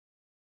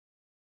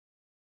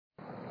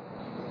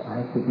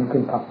จิตมันขึ้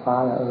นฝักฟ้า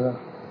แล้ว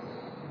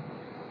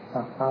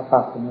ฝักฟ้าฝา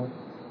กสมมติ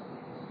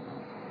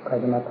ใคร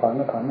จะมาถอน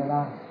ก็ถอนไม่ไ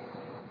ด้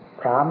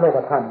ถามโลก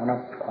ธาตุนะ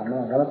ถอนไม่ไ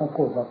ด้แล้วไม่ต้อง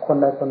พูดว่าคน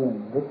ใดคนหนึ่ง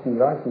หรือ400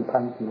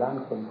 4,000 4 ล้าน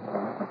คน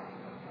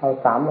เอา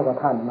3โลก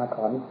ธาตุมาถ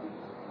อน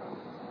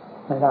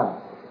ไม่ได้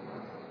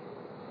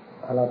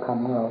ถ้าเราท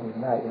ำของเราเอง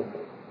ได้เอง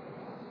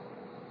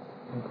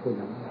ไม่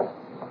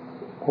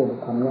พูด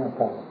ทำแน่ใ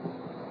จ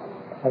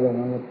ถ้าอย่าง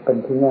นั้นเป็น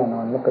ที่แน่นอ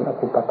นและเป็นอ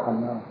ภุปธรรม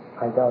แล้วใค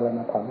รจะเอาอะไรม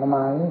าถอนทำไม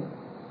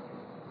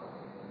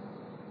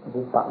อ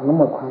ภุปะมัน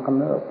หมดความกำ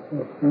เริบ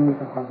มีแ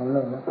ต่ความกำเริ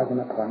บแล้วใครจะ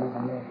มาถอนความก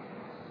ำเริบ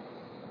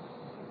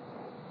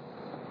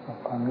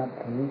ความนับ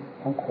ถือ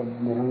ของคน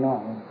อยู่ข้างนอก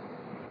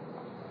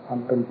ความ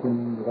เป็นจริง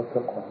อยู่กับเจ้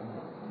าของ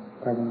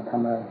ใครจะมาท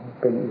ำอะไร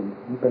เป็นอื่น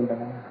มันเป็นไป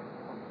ได้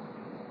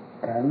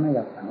แต่ไม่อย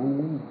ากสั่ง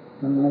นี่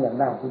มันไม่อยาก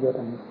ได้ที่เยอะ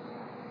อันนี้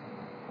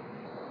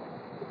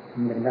มั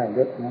นอยากได้เย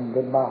อะนั้นเย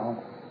อะบ้า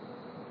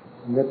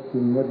เยอะจริ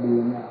งเยอะดี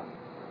เนี่ย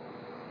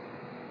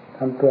ท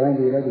ำตัวให้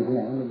ดีแล้วอยู่ที่ไห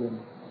นไม่เย็น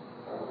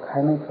ใคร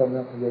ไม่ชมเร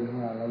าก็เย็นของ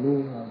เรารู้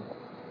เรา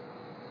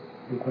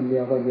อยู่คนเดี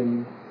ยวก็เย็น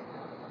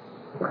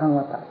ข้าง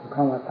วัฏ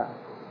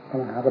ต้อ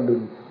งหากระดุ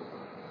ม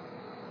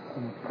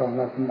ของเ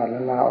ราสมบัติแล้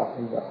วลาออกไป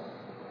แบบ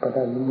ก็ไ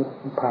ด้นิมิต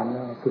ผ่านแล้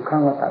วสุขข้า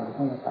งวัฏอยู่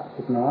ข้างวัฏ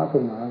สุขหนอ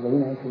อย่างนี้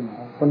ไหนสุขหนอ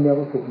คนเดียว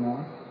ก็สุขหนอ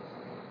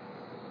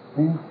เ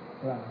นี่ย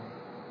ว่า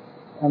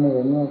ถ้าไม่เ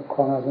ห็นว่าข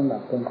องเราสมบั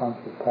ติเป็นความ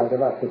สุขพอจะ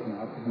ว่าสุขหน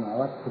อ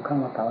ว่าสุขข้าง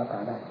วัฏ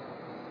ได้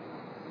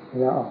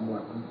แล้วออกบว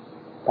ช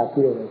ตัด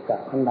ที่เลยจาก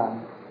ขั้นดัง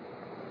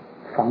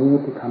ฝังยุ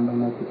ติธรรมลง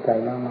ในจิตใจ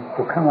แล้ว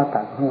สุขข้างวัฏ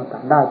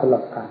ได้ตลอ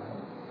ดกาล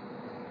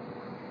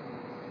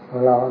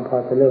เราพอ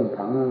จะเริ่ม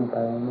ฝังไป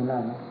ไม่ได้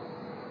นะ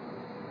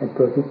ไอ้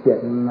ตัวที่เกียจ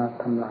มันมา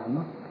ทำลาย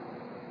มั้ง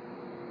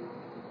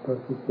ตัว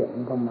ที่เกียจมั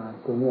นก็มา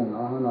ตัวง่วง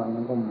นอนมั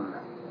นก็มา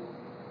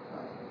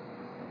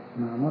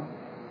มั้ง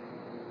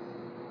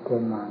ตัว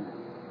มา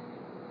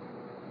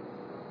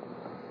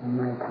ไ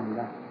ม่ทำไ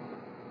ด้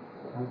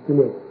กิเ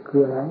ลสคือ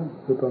อะไร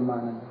คือตัวมา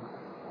นั่น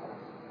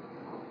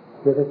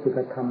เรื่องที่ก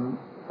ระท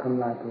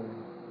ำลายตัว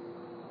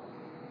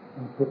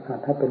พุทธะ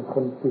ถ้าเป็นค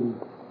นจริง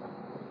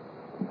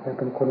ถ้าเ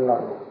ป็นคนหล่อ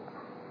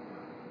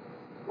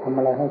ทำอ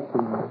ะไรให้จริ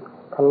ง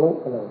ทะลุ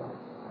ไปเลย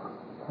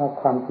ถ้า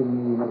ความจริง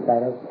มีในใจ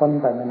แล้วพ้น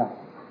ไปไม่หนัก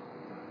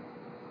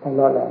ต้อง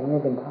รอแหละนี่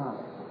เป็นท่า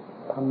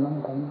ทำนั้น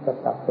ทำจะ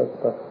จับเสร็จ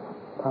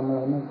ทำอะไร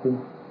ไม่จริง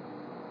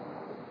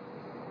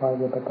พอ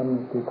จะไปท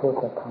ำตีโทษ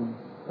จะท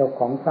ำเจ้าข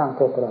องสร้างโท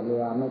ษตลอดเว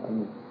ลาไม่ท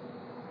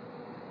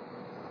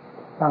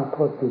ำสร้างโท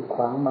ษกีดข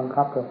วางบัง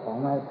คับเจ้าของ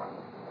ให้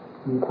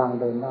มีทาง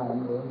เดินได้นั่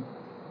นเอง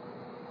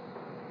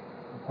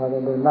พอจะ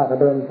เดินได้ก็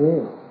เดินสิ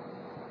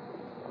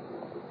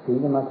ศีล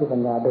สมาธิปั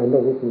ญญาเดินเรื่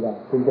อยวิธีใด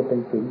จึงจะเป็น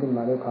ศีลขึ้นม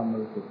าด้วยความบ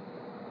ริสุทธิ์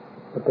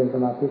จะเป็นส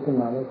มาธิขึ้น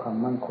มาด้วยความ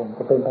มั่นคงจ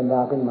ะเป็นปัญญา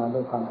ขึ้นมาด้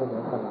วยความเฉลีย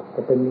วฉลาดจ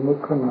ะเป็นวิมุต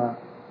ติขึ้นมา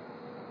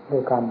ด้ว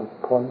ยการหลุด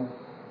พ้น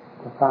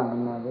จะสร้างขึ้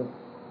นมาด้วย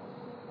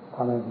คว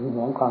ามหึงห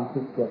วงความ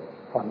ขี้เกียจ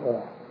อ่อนแอ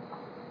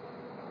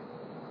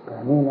แต่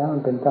นี่นะมั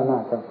นเป็นเจ้าหน้า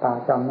เจ้าตา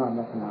เจ้าหน้าศ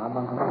าสนาบ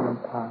างครั้งมัน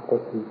พาก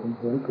ดขี่เ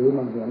ห็นผี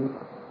มันเห็น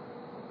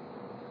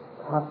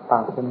ถ้าปา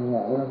กเป็นแห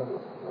ง่แล้ว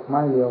ไม้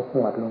เรียวห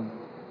วดลง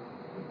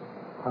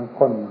ทาง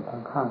ก้นทา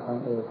งข้างทาง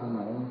ทางไหน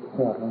ห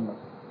วดลงหมด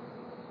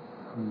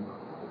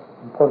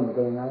ก้นเ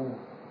ป็นไง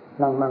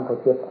นั่งก็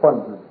เจ็บก้น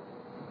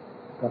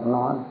อย่างน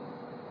อน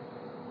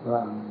ว่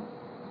าง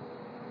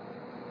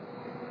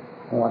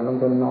หวดลง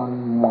จนนอน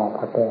หมอบ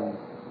กระแตง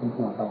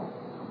หัวเรา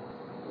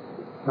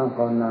นั่งภ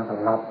าวนากับ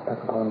รับแต่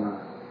ภาวนา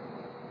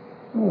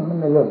นี่มัน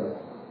ไม่เรื่อง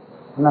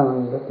นั่ง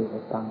มีสติ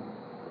ตั้ง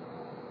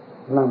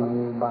นั่ง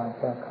มีบายแ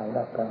ก้ไข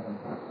ดัดแปลง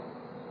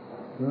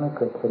มันไม่เ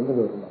กิดผลประโ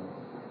ยชน์เลย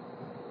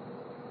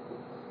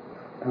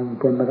ทำ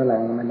เกินไปเท่าไหร่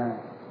ก็ไม่ได้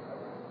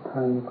ทา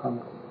งค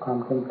วาม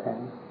เข้มแข็ง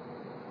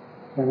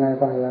ยังไง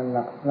ก็ให้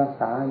รัก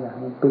ษาอย่าง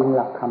มันปีนห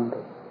ลักธรรมเถ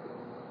อะ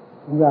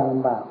ยากล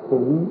ำบากฝื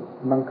น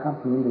บังคับ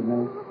มันอยู่ใน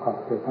ขอบ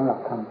เขตของหลั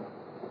กธรรม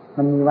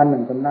มันมีวันห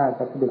นึ่งจนได้จ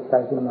ะสะดุดใจ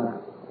ขึ้นมา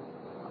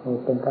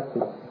เป็นค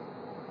ติ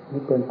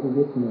นี่เป็นผู้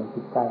ยึดเหนี่ยว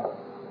จิตใจ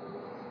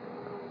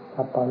ถ้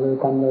าปล่อยเลย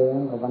ทำเลย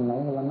กับวันไหน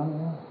กับวันนั้น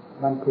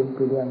วันคืน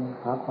ปีเดือน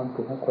หาความ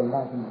สุขให้คนไ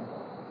ด้ที่ไหน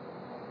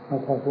ไม่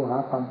ใช่ผู้หา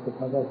ความสุขไ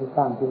ม่ใช่ผู้ส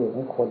ร้างกิเลสใ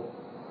ห้คน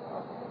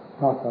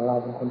นอกจากเรา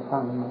เป็นคนสร้า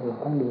งมันเอง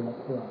ทั้งดีและ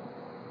ชั่ว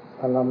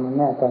ถ้าเรา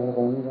แน่ใจในต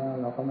รงนี้แล้ว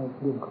เราก็ไม่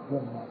ยุ่งกับเรื่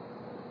องนั้น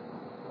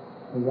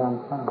พยายาม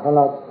สร้างถ้าเ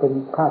ราเป็น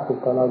ค่าสุข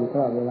ต่อเราอยู่ต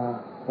ลอดเวลา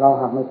เรา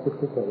หากไม่คิด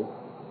เฉย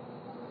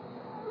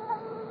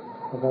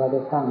แต่เราได้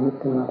สร้างมิตร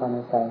ขึ้นมาภายใน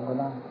ใจก็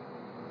ได้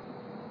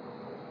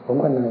ผม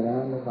ก็เหนื่อยนะ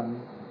ในวัน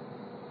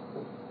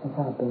ไม่ท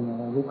ราบเป็นยัง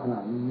ไงยุคขนา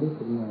ดนี้รู้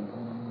สึกเหนื่อย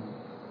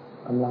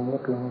กำลัง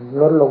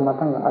ลดลงมา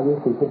ตั้งแต่อายุ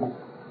40ปี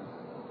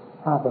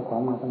ภาพของ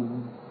มาตั้ง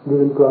ยื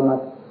นตัวมา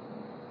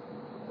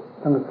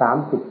ตั้ง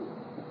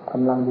30ก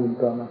ำลังยืน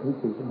ตัวมาถึง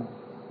4ชั่วโมง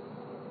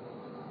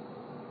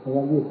ระย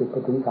ะ20ไป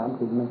ถึง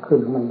30มันขึ้น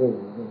มันเด้ง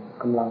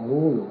กำลัง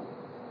รู้อยู่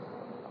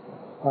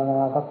พอเร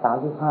าสัก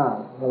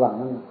35ระหว่าง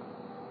นั้น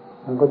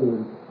มันก็ยืน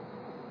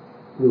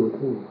อยู่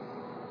ที่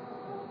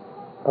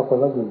ปรากฏ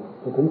ว่าอยู่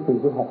ไปถึง46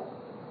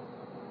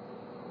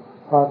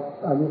พอ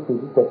อายุ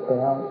47ไป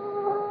แล้ว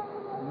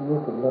รู้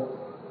สึกลด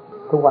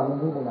ทุกวัน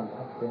นี้ได้อย่าง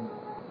ชัดเจน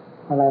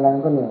อะไรๆมั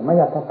นก็เหนื่อยไม่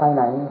อยากจะไปไห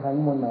นใคร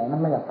มุ่งไหนนั่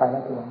นไม่อยากไปแล้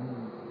วตัว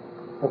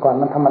แต่ก่อน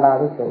มันธรรมดา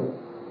เฉย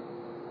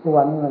ๆทุก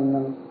วันนี้มัน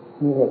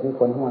มีเหตุมี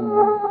ผลของมัน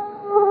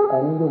แต่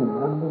นี่ยุ่ง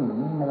นั่นยุ่ง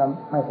นี่ไ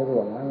ม่สะดว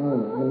กนั่นนี่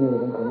มันมีเห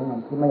ตุผลของมัน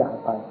ที่ไม่อยาก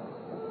ไป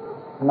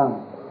นั่ง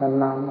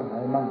นานๆอะไร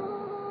บ้าง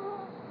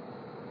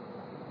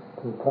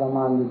ถูกทรม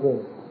านอยู่ด้วย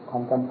ควา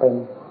มจำเป็น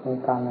ใน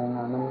การในง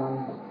านนั้น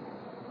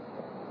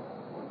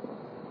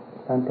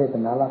ๆการเทศ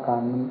นาละกา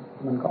ร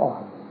มันก็อ่อ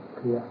นเพ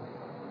ลีย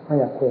ไม่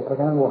อยากเทศเพราะฉ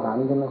ะนั้นโวหาร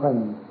มันจะไม่ค่อย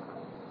มี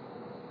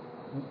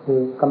คือ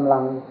กำลั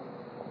ง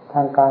ท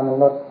างกายมัน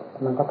ลด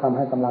มันก็ทำใ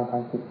ห้กำลังทา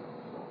งจิต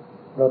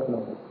ลดล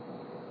ง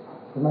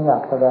ไม่อยา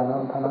กแสดงแล้ว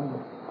เท่านั้น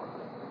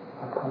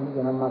ทำที่จ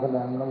ะนำมาแสด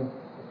งแล้ว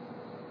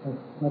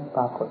ไม่ป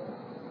รากฏ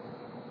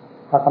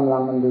ถ้ากำลั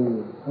งมันดี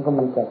มันก็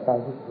มีแก่ใจ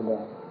ที่แสด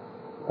ง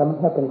แต่ไม่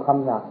ใช่เป็นความ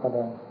อยากแสด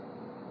ง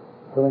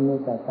เพราะมันมี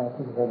แก่ใจ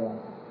ที่แสดง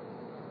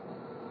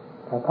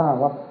แต่ถ้า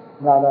ว่า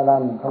ได้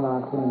หนึ่งเข้ามา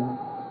ที่นี้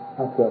ม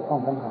าเกี่ยวข้อง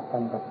สัมผัสกั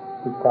นกับ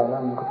จิตใจแล้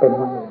วมันก็เป็น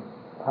มันเอง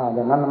ถ้าอ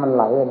ย่างนั้นมันไ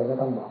หลอะไรก็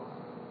ต้องบอก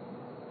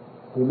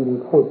ดีไม่ดี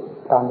พูด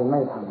ตามจนไม่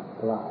ทันแ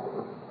ต่ว่า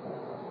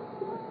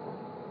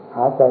ห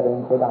ายใจเอง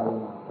ใช้ได้เลย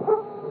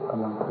ก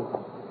ำลังพูด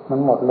มัน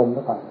หมดลมซ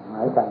ะก่อนห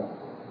ายใจ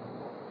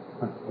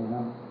อย่าง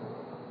นั้น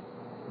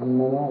มันไ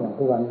ม่แน่อย่าง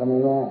ทุกวันก็ไม่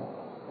แน่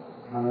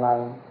ทางไร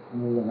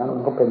มีอย่างนั้นมั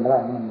นก็เป็นได้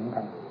เหมือน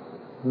กัน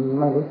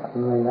ไม่รู้จัก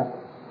เหนื่อยนะ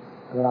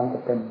เวลาจะ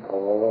เป็นโผล่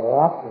เล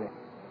ย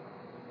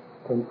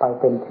ถึงไป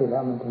เต็มที่แล้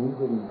วมันถึง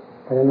ขึ้น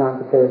แต่นาน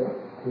จะเจอ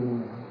ทีนี้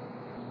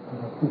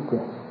ขี้เกี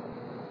ยจ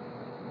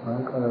เหมือน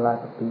กับละลาย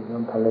สติล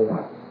งทะเล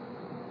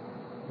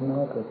นี่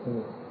ก็เกิดขึ้น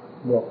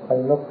บวกไป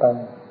ลบไป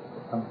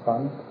สั่งสอ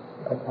น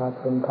ประชาช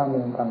นท่านเอ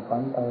งสั่งสอ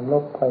นไปล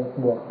บไป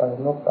บวกไป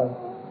ลบไป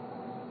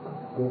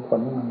ดูผล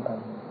ของมันไป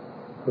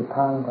สุด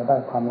ท้ายก็ได้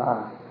ความละอา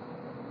ด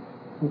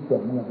ที่เกี่ย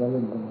วมันอย่างเรื่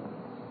อง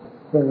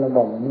เรื่องเราบ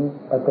อกอย่างนี้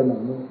ไปเป็นอย่า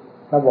งนี้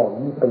เราบอกอย่า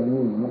งนี้เป็น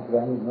นี่มันแร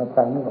งอย่างเราใจ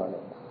ไม่ก่อนเล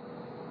ย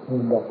มี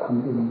บอกท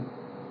ำอิน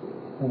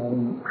อะไร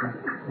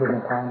ดูใน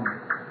ทาง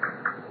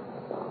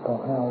บอก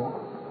ให้เอา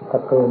ตะ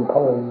เกียงพร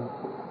ะองค์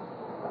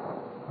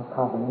ข้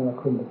าวของนี้มา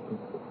ขึ้นไปกิน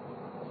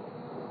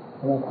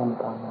ไม่ท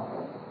ำตามเรา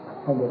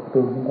ให้เด็กปี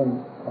นขึ้นต้น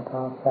กระทะ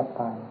แทบ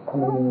ตายถ้า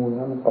ไม่มีงูแ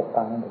ล้วมันตกต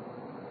ายนะเด็ก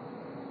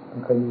มัน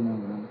เคยมีงู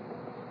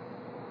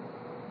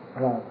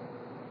ว่า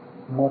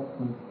มด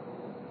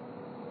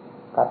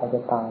กัดอาจจ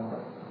ะตาย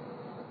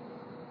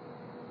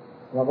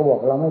เราก็บอก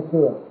เราไม่เ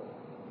ชื่อ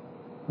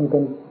มันเป็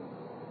น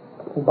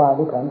อุบาย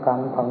ที่แผนการ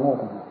ของความโง่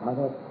ต่างหากไม่ใ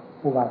ช่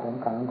อุบายแผน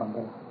การของความเ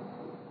ป็น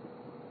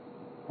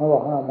เขาบอ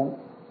กให้เรา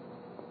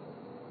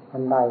อั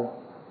นใด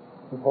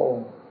ที่พระอง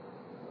ค์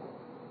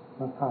ม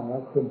าข้ามแล้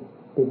วขึ้น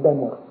ติดได้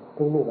หมด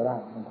ทุกลูกก็ได้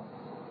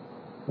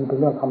มันเป็น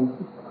เรื่อง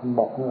คำบ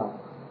อกของเรา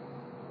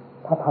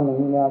ถ้าทำอย่าง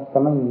นี้แล้วจะ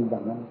ไม่มีอย่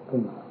างนั้นขึ้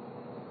นมา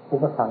อุ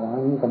ปสรรคอย่าง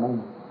นี้จะไม่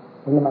มี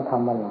นี่มาท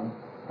ำวันหลัง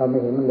เราไม่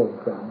เห็นมันเหลว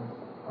เสียง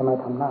ทำไม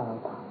ทำหน้าเรา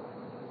ถาม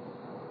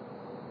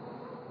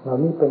เรา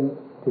นี่เป็น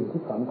สิ่ง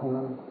ที่สอนทั้ง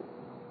นั้น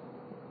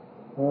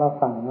เรา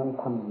สั่งนั้น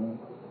ทำอย่างนี้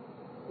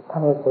ถ้า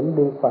เหตุผล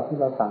ดีกว่าที่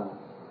เราสั่ง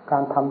กา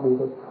รทำดี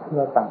กว่าที่เ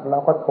ราสั่งเรา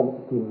ก็ชม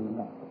จริง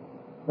นะ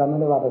เราไม่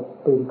ได้ว่าไป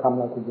ตีนคำ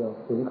เราทีเดียว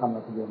ถึงคำเร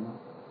าทีเดียวนะ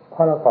เพรา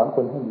ะเราสอนค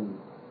นให้ดี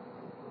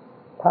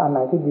ถ้าอันไหน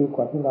ที่ดีก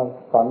ว่าที่เรา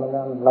สอนมาแล้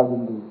วเรายิ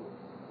นดี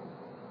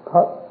เพรา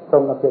ะตร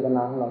งกับเจตน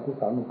าของเราที่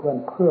สอนเ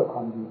พื่อคว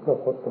ามดีเพื่อ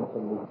พจน์เป็นค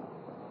นดี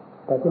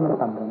แต่ที่มัน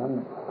ต่ำกว่านั้น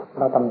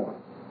เราตำหนิ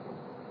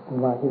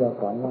ว่าที่เรา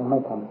สอนไม่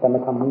ทำแต่มา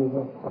ทำนี่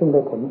ซึ่งไ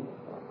ด้ผล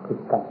ผิด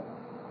กัน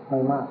ไม่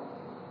มาก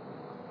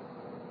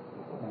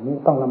อย่างนี้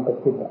ต้องนำไป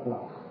คิดแบบเร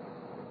า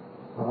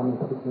ไม่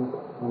คิดนะ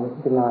เราพิ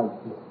จารณาอีก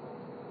ที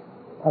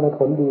ถ้าได้ผ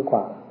ลดีก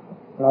ว่า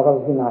เราก็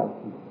พิจารณาอีก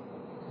ที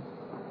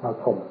เรา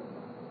ชม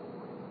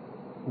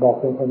บอก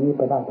เป็นคนนี้ไ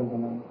ปได้เป็นค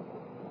นนั้น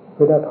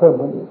คือได้เพิ่ม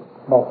ขึ้นอีก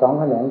บอก2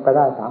 แขนงไปไ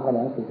ด้3 แขน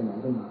ง4 แขนง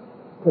ขึ้นมา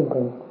ซึ่งเป็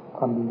นค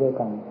วามดีด้วย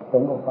กันส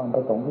มกับความปร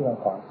ะสงค์ที่เรา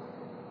สอน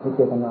ที่เจ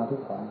ตนาที่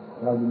สอน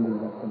เรายินดี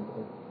กับคน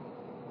อื่น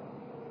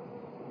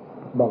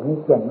บอกนี่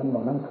เขื่อนนั้นบ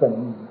อกนั่นเขื่อน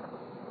นี่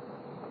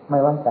ไม่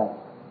ว่างใจ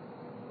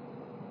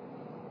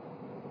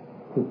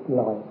จิต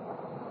ลอย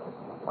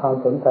ความ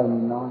สนใจมี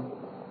น้อย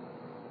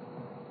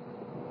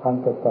ความ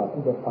จดจ่อ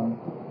ที่จะฟัง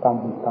ตาม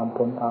เหตุตามผ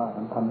ลตา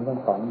มทำเรื่อง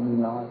สอนมี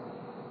น้อย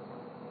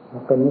มั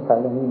นเป็นนิสัย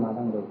เรื่องนี้มา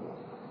ตั้งแต่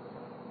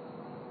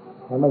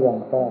แล้วไม่ยอม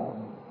แก้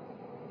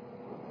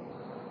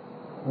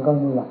มันก็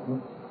มีหลัก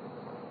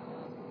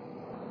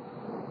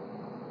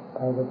ไป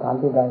สถาน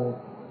ที่ใด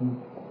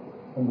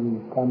มี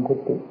การพุท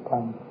ธิกา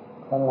ร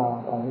ละลา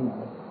ทางที่ไหน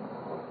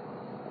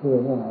ที่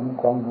เรื่องไหนมัน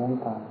กองน้อง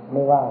ตาไ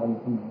ม่ว่าอะไร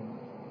ที่ไหน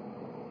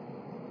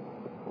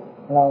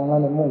เราไม่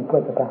ได้มุ่งเพื่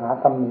อจะไปหา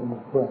ตำหนิหมู่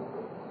เพื่อน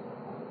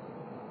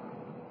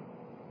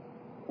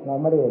เรา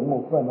ไม่ได้เห็นห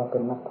มู่เพื่อนเราเป็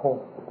นนักโทษ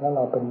แล้วเร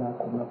าเป็นนั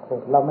กโทษ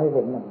เราไม่เ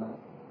ห็นอย่างนั้น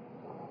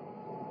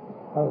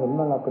เราเห็น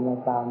ว่าเราเป็นอา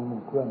จารย์ห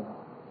มู่เพื่อน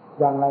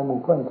อย่างไรหมู่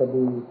เพื่อนจะ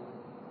ดี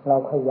เรา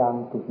พยายาม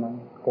จุดนั้น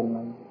ตรง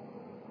นั้น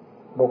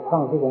บกพร่อ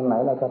งที่ตรงไหน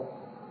เราจะ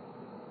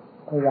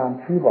พยายาม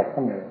ชี้บอกเส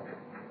มอ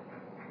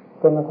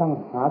จนกระทั่ง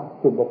หา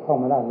จุดบกพร่อง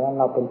ไม่ได้แล้ว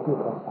เราเป็นที่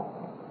พอใจ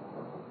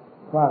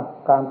ว่า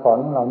การสอน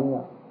ของเราเนี่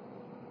ย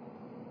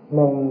ห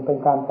นึ่งเป็น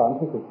การสอน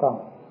ที่ถูกต้อง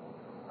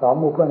สอน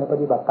หมู่เพื่อนในป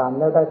ฏิบัติตาม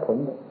แล้วได้ผล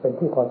เป็น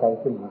ที่พอใจ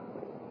ขึ้นมา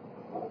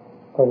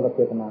ตรงกับเจ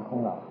ตนาของ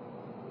เรา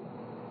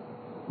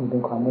มันเป็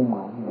นความมุ่งหม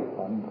ายของส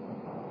อน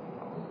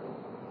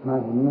มา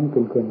เห็นมันเป็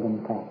นเกินกัน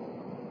แต่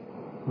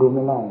ดูไ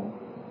ม่ได้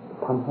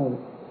ทำให้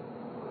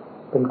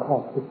เป็นข้อ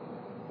คิด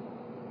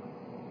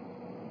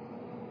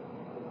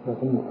เรา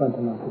ต้องมีเพื่อนท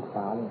ำงานศึกษ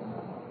าเลย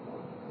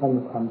ว่ามี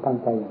ความตั้ง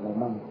ใจอย่างไร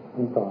บ้าง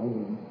ต้องสอนให้เ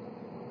ห็น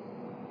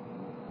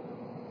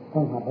ต้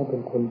องหัดให้เป็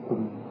นคนจริ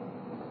ง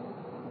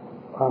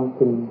ความ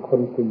จริงค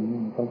นจริง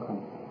นี่สำคัญ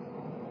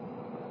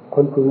ค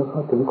นจริงก็เข้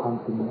าถึงความ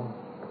จริงได้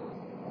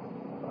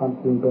ความ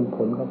จริงเป็นผ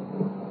ลกับ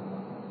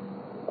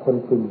คน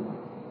จริง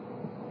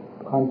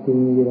ความจริง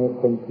มีใน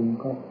คนจริง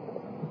ก็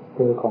เจ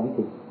อของจ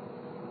ริง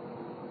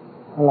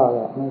ถ้าเรา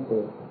ไม่เจ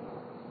อ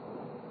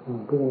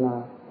พิจารณา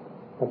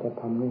ก็จะ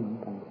ทำไม่เหมือน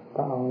กันถ้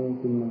าเอา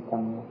จริงมันจั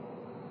ง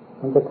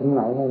มันจะถึงไห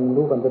นมัน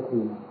รู้กันจะที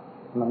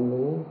มัน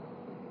รู้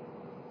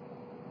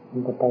มั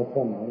นจะไปแ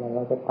ค่ไหนเร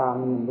าจะตาม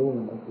มันรู้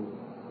มันจะที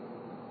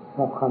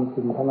ว่าความจ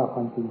ริงถ้าเราค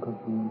วามจริงมัน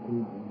เป็น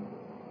ไหน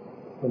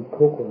เป็น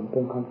ทุกข์เป็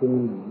นความจริง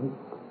หนึ่ง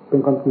เป็น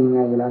ความจริงไง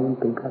เวลานี้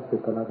เป็นข้าศึ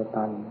กกับเราจะต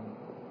าย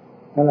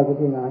แล้วเราก็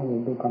พิจารณาให้เห็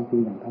นเป็นความจริง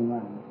อย่างท่านว่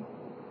า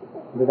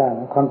ไม่ได้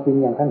นะความจริง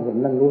อย่างท่านเห็น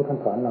ท่านรู้ท่าน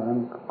สอนเรานั้น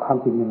ความ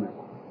จริงยังไง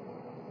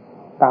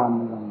ตาม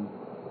มัน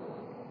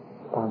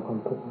ตามความ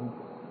ทุกข์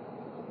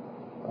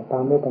แต่ตา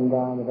มด้วยปัญญ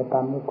าหรือต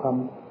ามด้วยความ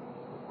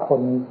ค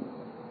น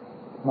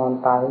นอน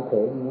ตายเฉ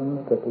ยๆมันไ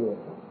ม่เกิดประโยช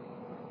น์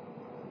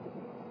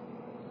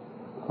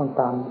ต้อง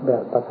ตามแบ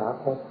บภาษา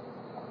เขา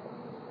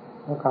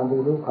แล้วการ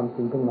รู้ความจ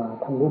ริงขึ้นมา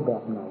ท่านรู้แบ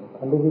บไหน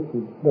ท่านรู้วิธี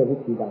ด้วยวิ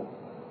ธีใด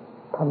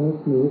ท่านนี้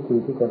มีวิธี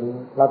ที่จะรู้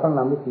เราต้องน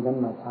ำวิธีนั้น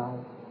มาใช้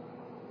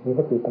มีส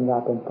ติปัญญา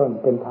เป็นต้น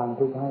เป็นทาง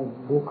ที่จะให้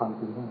รู้ความ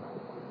จริงได้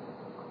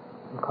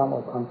ความอ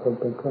ดความทน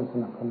เป็นเครื่องส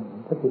นับสนุน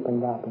สติปัญ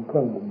ญาเป็นเครื่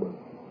องบุกเบิก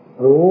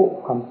รู้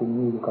ความจริง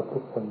มีอยู่กับทุ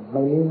กคนไ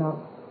ม่ลี้ลับ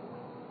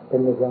เป็น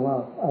เพียงว่า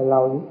เรา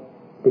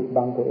ปิด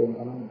บังตัวเองเ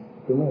ท่านั้น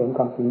จึงไม่เห็นค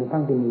วามจริงทั้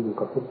งที่มีอยู่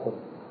กับทุกคน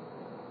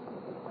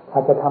ถ้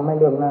าจะทำให้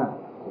เรื่องหน้า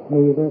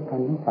มีด้วยกัน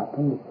ทั้งสัตว์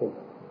ทั้งบุคคล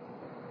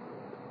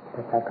แ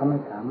ต่ใครเขาไม่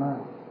สามารถ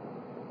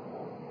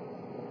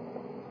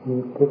มี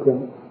ทุกเรื่อง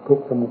ทุก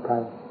สมุทั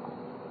ย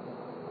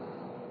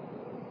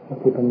ส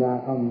ติปัญญา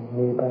เขา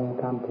มีไป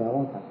ตามแถวข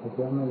องสัตว์เ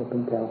ยอะไม่ได้เป็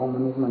นแถวของม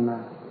นุษย์มนา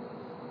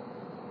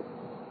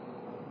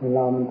เร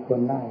ามันควร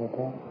ได้แ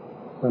ท้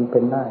ควรเป็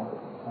นได้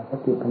ส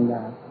ติปัญญ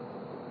า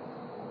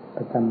ป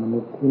ระจำมนุ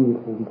ษย์ที่มี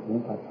ภูมิสูง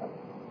กว่า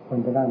ควร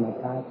จะได้มา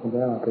ใช้ควรจะ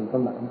ได้มาเป็นส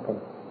มบัติของตน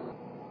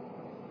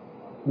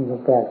มี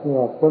แก่ที่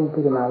ว่าพ้นพิ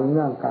จารณาเ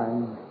รื่องกาย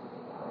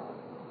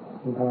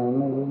มันทำไม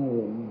ไม่รู้ไม่เ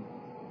ห็น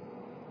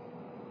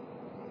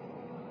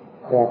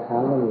แบกหา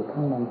งมาอยู่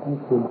ทั้งวันทั้ง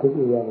คืนทุกเ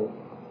อียเลย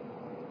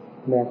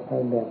แบกไป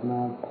แบกมา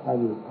พา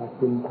อยู่พา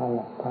กินพาห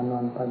ลับพานอ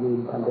นพายืน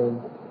พาเดิน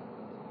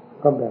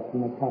ก็แบบธร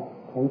รมชาติ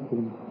ของจริ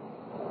ง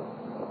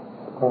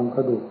กองกร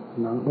ะดูก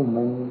หนังหุ้ม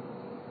มัน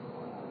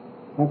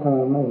แล้วทำไม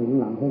ไม่เห็น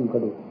หนังหุ้มกร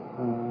ะดูก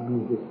มี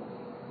ดิ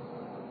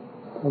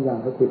ถ้าอย่าง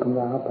สติปัญญ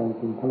าเข้าไป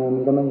จริงทำไมมั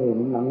นก็ไม่เห็น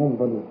หนังหุ้ม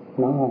กระดูก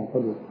หนังห่อกร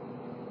ะดูก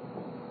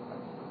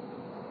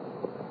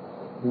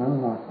หนัง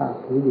ห่อซาก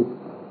ผีดิบ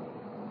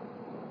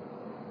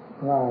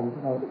ว่า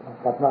เอา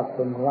จัดว่าเ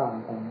ป็นว่าง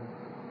ไป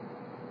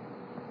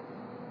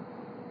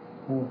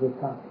นี่คือ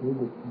ซากผี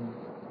ดิบ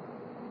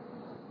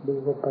ดู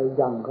เข้าไป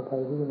ยั่งเข้าไป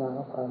พิจารณาเ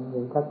ข้าไปเ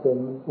ห็นชัดเจน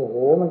มันโอ้โห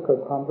มันเกิด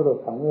ความสลด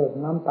สังเวช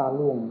น้ำตา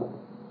ร่วง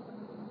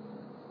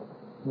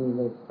นี่เ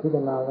ลยพิจ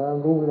ารณาแล้ว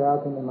รู้แล้ว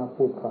ถึงจะมา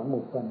พูดสอนห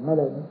มู่เพื่อนไม่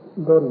ได้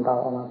ด้นเดา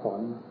เอามาสอ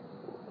น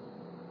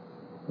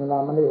เวลา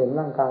มันได้เห็น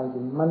ร่างกายจ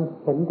ริงมัน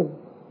เห็นจะ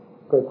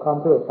เกิดความ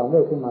สลดสังเว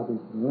ชขึ้นมาจริง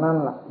นั่น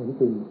แหละ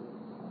จริง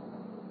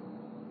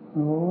โ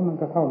อ้มัน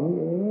ก็เท่านี้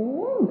เอ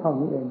ง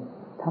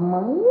ทำไม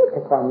แต่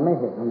ก่อนไม่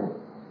เห็นไง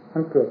มั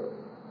นเกิด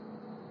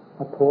อ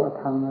โธอ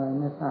ทังอะไร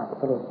ไม่ทราบ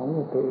สลดของ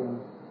ตัวเอง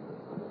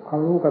ความ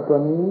รู้กับตัว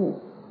นี้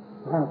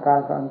ร่างกาย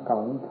กับอันเก่า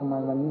ทำไม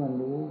วันนี้มัน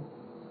รู้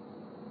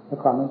แต่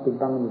ก่อนมันปิด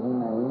บังอยู่ตรง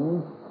ไหน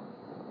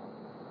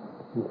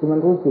คือมัน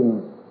รู้จริง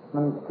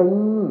มันซึ้ง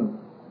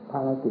ภา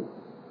ยในจิต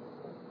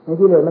ไม่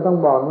ที่เลยไม่ต้อง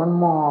บอกมัน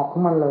หมอกขอ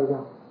งมันเลยจ้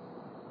ะ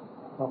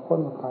พอค้น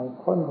เข้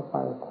าไป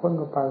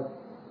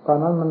ตอน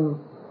นั้น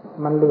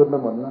มันลืมไป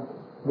หมดนะ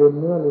ลืม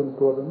เนื้อลืม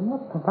ตัวไปหม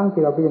ดทั้ง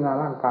ที่เราพิจารณา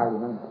ร่างกายอยู่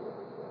นั่น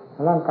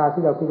ร่างกาย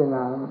ที่เราพิจารณ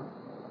า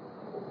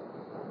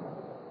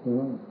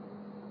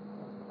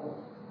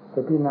จะ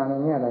พิจารณาใน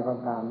แง่อะไรก็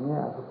ตามเนี่ย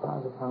อสุภะ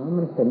สุพัง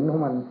มันเห็นขอ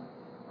งมัน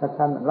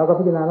ชัดๆเราก็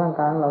พิจารณาร่าง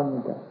กายของเราเนี่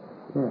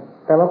ย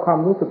แต่ว่าความ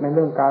รู้สึกในเ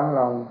รื่องกายของเ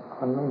รา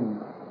มันไม่มี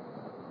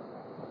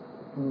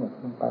เนี่ย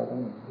มันไปตรง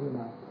นี้ที่ม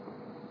า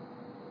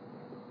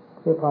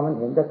คือพอมัน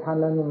เห็นชัด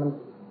ๆแล้วนี่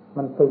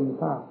มันซึม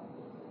ซาบ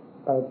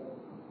ไป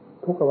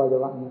ทุกอวัย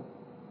วะเนี่ย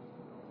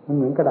มันเ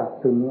หมือนกระดาษ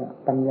ซึมเนี่ย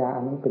ปัญญาอั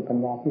นนั้นเป็นปัญ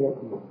ญาที่ละเ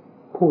อียด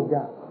พูดย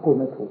ากพูด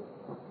ไม่ถูก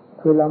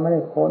คือเราไม่ไ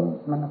ด้ค้น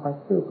มันคอย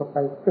ซึมเข้าไป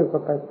ซึมเข้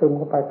า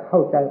ไปเข้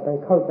าใจ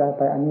ไ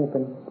ปอันนี้เป็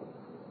น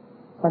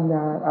ปัญญ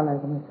าอะไร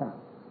ก็ไม่ทราบ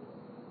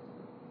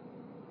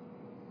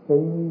ซึ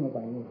มเข้าไป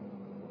นี่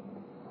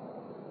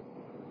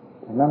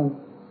แต่นั้น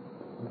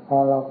พอ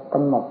เราก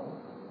ำหนด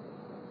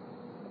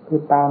คือ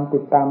ติ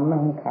ดตามไม่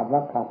ให้ขาด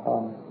วักขาดตอ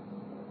น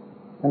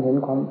มันเห็น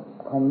ความ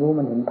ความรู้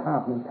มันเห็นภา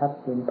พมันชัด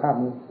เห็นภาพ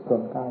มันส่ว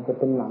นกายจะ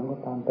เป็นหนังก็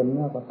ตามเป็นเ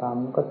นื้อก็ตาม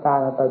มันก็ตาย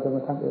ไปจนกร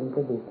ะทั่งเอ็น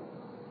ก็ดู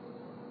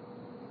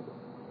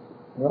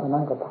แล้วอัน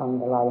นั้นก็พัง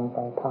ละลายลงไป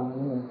พัง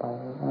นี้ลงไป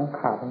อันนั้น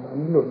ขาดลงไปอัน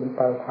นี้หลุดลงไ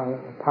ปพั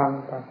ง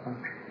ไป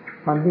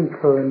มันยิ่งเพ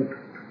ลิน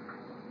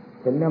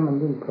เห็นแล้วมัน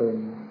ยิ่งเพลิน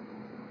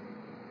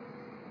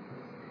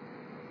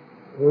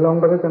ลง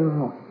ไปแล้วจน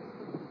หมด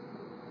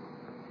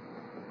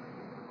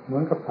เหมื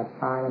อนกับสัตว์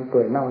ตายมันเ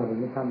ปื่อยเน่าเห็น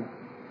ไหมท่าน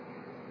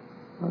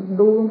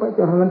ดูลงไปจ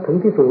นมันถึง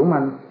ที่สุดของ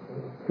มัน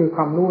คือค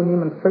วามรู้นี้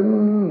มันซึ้ง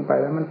ไป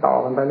แล้วมันต่อ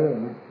กันไปเรื่อย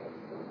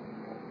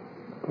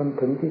จน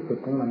ถึงที่สุด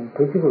ของมัน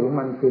ถึงที่สุดของ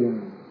มันคือ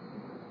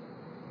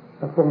แ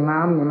ล้วพวกน้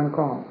ำนี่มัน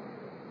ก็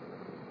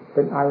เ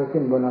ป็นไอขึ้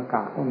นบนอาก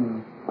าศก็มี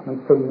มัน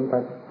ซึมลงไป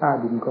ใต้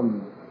ดินก็มี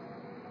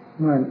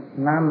เมื่อ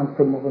น้ำมัน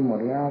ซึมออกไปหมด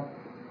แล้ว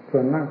ส่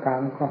วนร่างกาย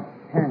มันก็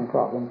แห้งกร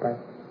อบลงไป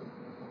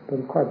เป็น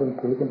ค่อยเป็น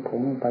ผุยเป็นผง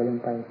ลง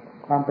ไป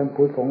ความเป็น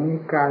ผุยผงนี้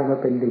กลายมา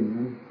เป็นดิน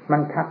มั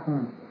นชัด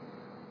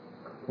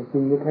แต่จริ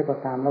งยุทธให้ก็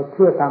ตามเราเ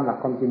ชื่อตามหลัก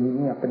ความจริง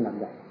นี้เป็นหลัก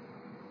ใหญ่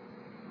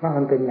ว่า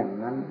มันเป็นอย่าง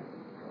นั้น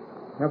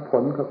แล้วผ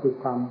ลก็คือ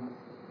ความ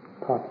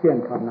ถอดเสี้ยน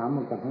ถอดน้ำอ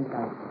อกจากร่างก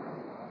าย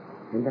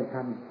เห็น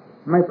ชัด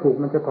ไม่ถูก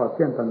มันจะถอดเ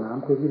สี้ยนถอดน้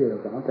ำคือที่เดียว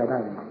จะเข้าใจได้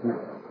นะ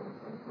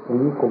ตรง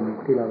นี้กลุ่ม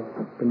ที่เรา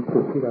เป็นจุ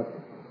ดที่เรา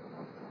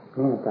แ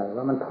น่ใจ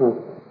ว่ามันถูก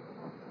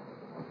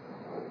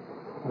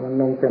มัน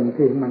ลงเต็ม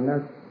ที่มันแล้ว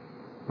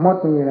มด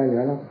มีอะไรเหลื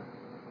อแล้ว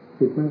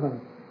จิตมันก็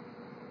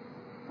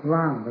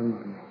ว่างไปหม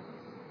ด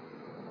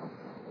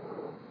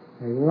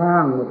ว่า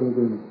งหมดจ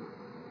ริง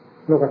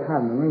ๆโลกธา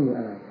ตุมันไม่มีอ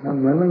ะไรมัน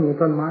เหมือนไม่มี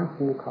ต้นไม้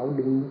ภูเขา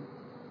ดิน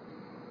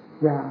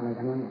หญ้าอะไร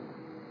ทั้งนั้น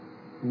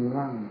มี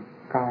ว่าง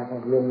กายก็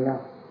ลงแล้ว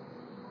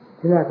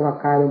ที่แรกว่า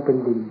กายลงเป็น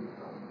ดิน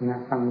นะ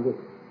ฟังดู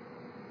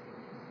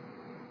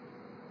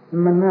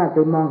มันน่าจะ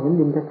มองเห็น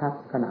ดินชัด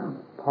ๆขนาด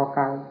พอก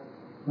าย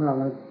ของเรา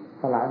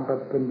สลายมัน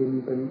เป็นดิน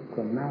เป็นส่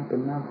วนน้ำเป็น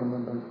น้ำเป็นล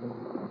ม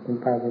เป็น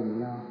ไฟเป็นอยู่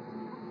แล้ว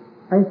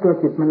ไอ้ตัว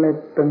จิตมันเลย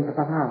เป็น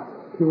สภาพ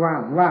ที่ว่า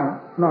ง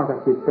นอกจาก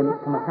จิตเป็น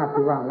ธรรมชาติ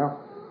ที่ว่างแล้ว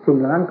สิ่งเ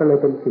หล่านั้นก็เลย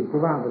เป็นสิ่งที่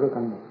ว่างไปด้วยกั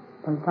นหมด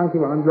ทั้งที่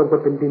ว่ามันลงไป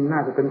เป็นดินน่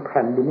าจะเป็นแ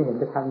ผ่นดินนี่เห็น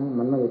ชัดๆ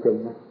มันไม่ได้เป็น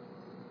นะ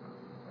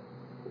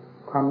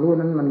ความรู้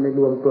นั้นมันเลย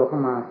รวมตัวเข้า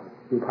มา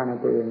อยู่ภายใน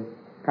ตัวเอง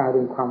กลายเ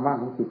ป็นความว่าง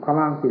ของจิตความ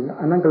ว่างจิต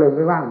อันนั้นก็เลยไ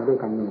ม่ว่างมาด้วย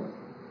กันนี่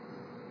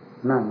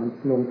นั่นมัน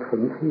ลงถึ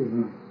งที่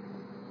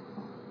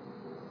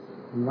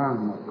มันว่าง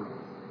หมด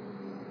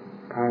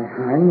กายห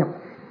ายเงียบ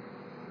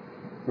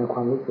ในคว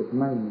ามรู้สึก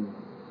ไม่มี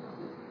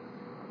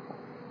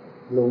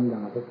ลงอย่า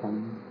งประจัน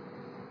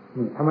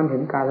ถ้ามันเห็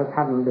นกายแล้ว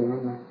ชัดมันดึงให้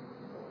นะ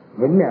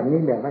เห็นแบบนี้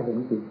แบบว่าเห็น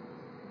จริง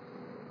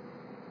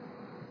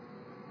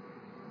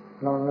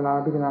เราเวลา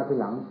พิจารณาที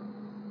หลัง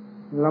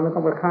เราไม่ต้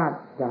องไปคาด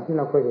อย่างที่เ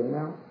ราเคยเห็นแ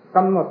ล้วก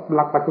ำหนดห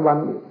ลักปัจจุบัน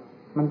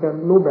มันจะ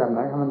รูปแบบไหน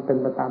ถ้ามันเป็น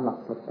ไปตามหลัก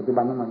ปัจจุ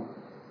บันของมัน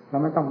เรา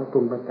ไม่ต้องไปป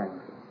รุงไปแต่ง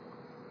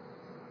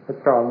ไป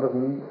จองตรง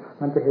นี้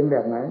มันจะเห็นแบ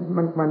บไหน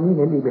มันนี่เ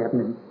ห็นอีกแบบห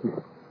นึ่ง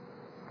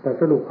แต่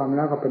สรุปความแ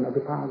ล้วก็เป็นอ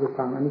ภิภาคอภิ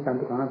ฟังอนิจจัง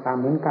ทุกขังอนัตตา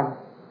เหมือนกัน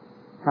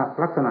หาก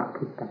ลักษณะ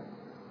ผิดกัน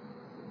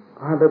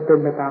ก็ให้เป็น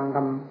ไปตาม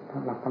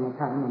หลักธรรมช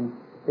าติของมัน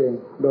เอง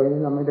โดย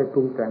เราไม่ได้ป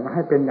รุงแต่งว่าใ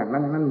ห้เป็นอย่างนั้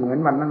นอย่างนั้นเหมือน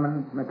วันนั้นมัน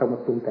ไม่ต้องมา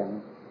ปรุงแต่ง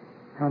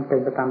ให้มันเป็น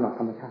ไปตามหลัก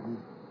ธรรมชาติ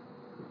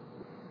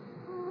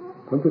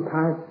ผลสุดท้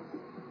าย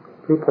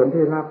คือผล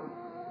ที่รับ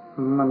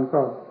มัน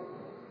ก็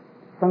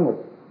สงบ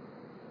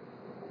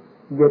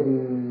เย็น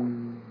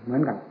เหมือ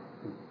นกัน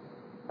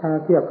ถ้า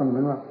เทียบกันเหมื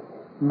อนว่า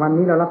วัน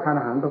นี้เรารับทาน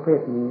อาหารประเภท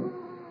นี้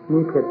มี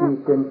เผ็ดมี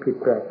เค็มผิด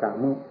แปลกจาก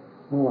เ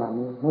มื่อวาน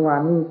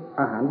นี้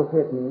อาหารประเภ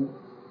ทนี้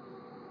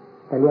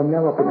แต่รวมแล้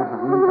วว่าเป็นอาหา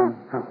รเหมือนกัน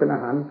หากเป็นอา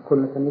หารคน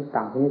ละชนิดต่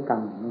างชนิดกัน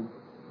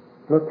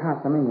รสชาติ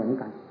จะไม่เหมือน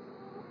กัน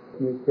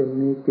มีเค็ม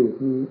มีจืด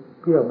มี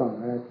เปรี้ยวบ้าง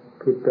อะไร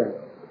ผิดแปลก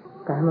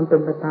แต่ให้มันเป็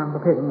นไปตามปร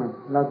ะเภทของมัน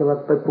เราจะ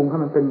ไปปรุงให้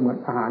มันเป็นเหมือน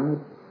อาหาร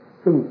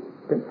ซึ่ง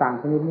เป็นต่าง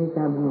ชนิดนี้จ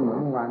ะมีเหมือน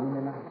เมื่อวานนี้ไ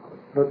ม่ได้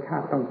รสชา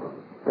ติต้อง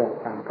แตก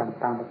ต่างกัน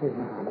ตามประเภท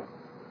อาหาร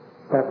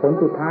แต่ผล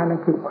สุดท้ายนั้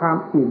นคือความ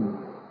อิ่ม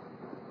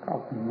ออ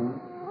ก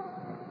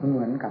เห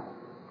มือนกัน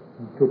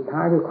สุดท้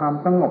ายคือความ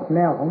สงบแ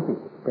น่วของจิต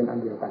เป็นอัน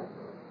เดียวกัน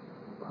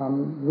ความ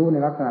รู้ใน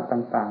ลักษณะ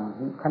ต่าง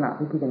ๆขณะ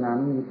ที่พิจารณา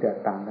มีแตก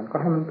ต่างกันก็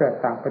ให้มันแตก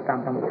ต่างไปตาม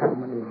ธรรมชาติ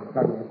มันเองเร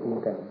าอย่าปรุง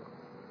แต่ง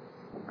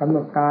กำหน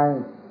ดกาย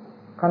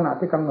ขณะ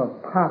ที่กำหนด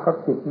ภาพกับ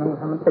จิตนั้น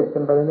มันติดกั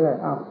นไปเรื่อย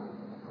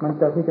ๆมัน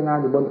จะพิจารณา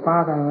อยู่บนฟ้า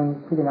กันมัน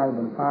พิจารณาอยู่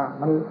บนฟ้า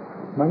มัน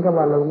เหมือนกับ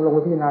ว่าเราลง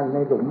พิจารณาอยู่ใน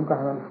หลุมก็ใ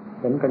ห้มัน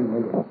เห็นกันอยู่ใน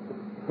หลุม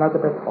เราจะ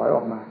ไปถอยอ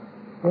อกมา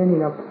นี่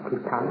เราผิ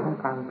ดฐานของ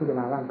การพิจาร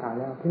ณาร่างกาย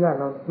แล้วที่แรก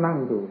เรานั่ง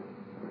อยู่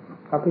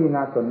เราพิจารณ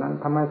าส่วนนั้น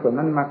ทำไมส่วน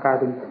นั้นมากลาย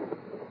เป็น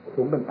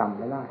สูงเป็นต่ำ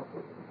ไม่ได้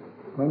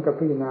เหมือนกับ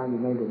พิจารณาอยู่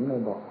ในหลุมใน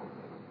บ่อ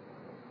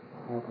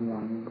ทำอย่า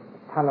งนี้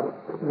ถ้า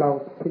เรา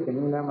คิดอย่าง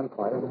นี้แล้วมันถ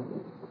อยออก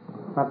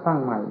มาตั้ง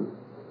ใหม่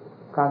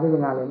การพิจา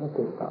รณาเลยไม่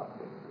ถูกต่อ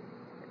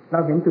เรา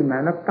เห็นจุดไหน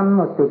แล้วกำห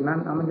นดจุดนั้น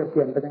มันจะเป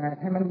ลี่ยนไปยังไง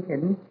ให้มันเห็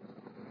น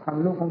ความ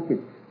รู้ของจิต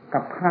กั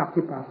บภาพ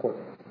ที่ปรากฏ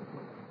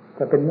จ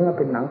ะเป็นเนื้อเ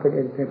ป็นหนังเป็นเ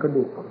อ็นเป็นกระ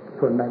ดูก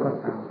ส่วนใดก็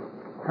ตาม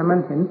ถ้ามัน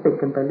เห็นติด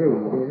กันไปเรื่อย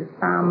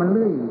ตามมันเ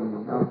รื่อย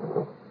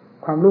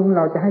ความรู้ของเ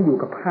ราจะให้อยู่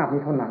กับภาพ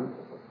นี้เท่านั้น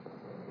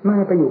ไม่ใ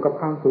ห้ไปอยู่กับ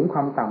ความสูงคว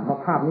ามต่ำเพราะ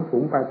ภาพนี้สู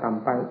งไปต่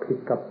ำไปผิด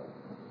กับ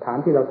ฐาน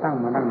ที่เราตั้ง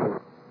มานั่งเลย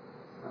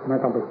ไม่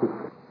ต้องไปคิด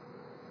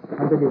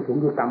มันจะอยู่สูง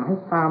อยู่ต่ำให้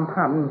ตามภ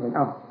าพนี่เห็นเ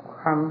อา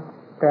ความ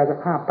แปลจะ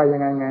ภาพไปยั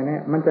งไงเนี่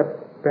ยมันจะ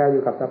แปลอ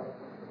ยู่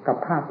กับ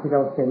ภาพที่เรา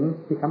เห็น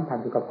ที่สัมผัส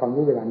อยู่กับความ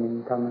รู้เวลานี้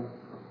เท่านั้น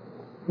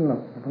ทั้งหมด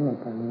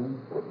ตอนนี้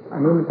อั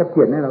นนี้มันจะเป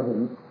ลี่ยนให้เราเห็น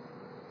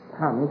ภ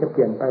าพนี้จะเป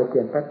ลี่ยนไ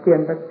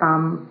ปตาม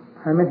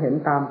ให้มันเห็น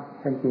ตาม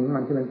เป็นจริงมั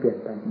นที่มันเปลี่ยน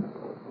ไป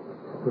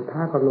สุดท้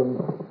ายก็ลง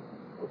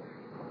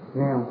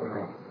แนวไป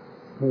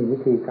นี่วิ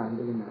ธีการ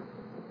ดูนะ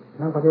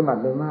นักปฏิบัติ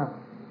โดยมาก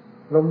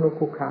ล้มลุก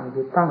คลุกคลาน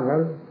คือตั้งแล้ว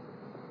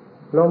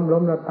ล้มแ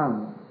ล้วตั้ง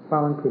ว่า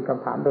มันผิดกับ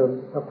ฐานเดิม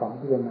เจ้าของ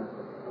พิจารณา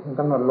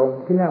กำหนดลง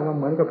ที่แรกมันเ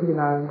หมือนกับพิจาร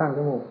ณาตั้งจ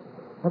มูก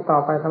แล้วต่อ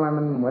ไปทำไม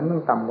มันเหมือนมั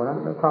นต่ำกว่านั้น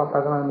แล้วต่อไป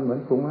ทำไมมันเหมือน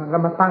สูงแล้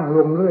วมาตั้งร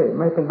วมเรื่อย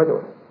ไม่เป็นประโย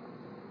ชน์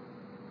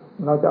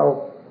เราจะเอา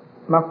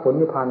มรรคผล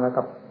นิพพานอะไร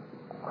กับ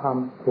ความ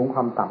สูงคว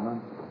ามต่ำนั้น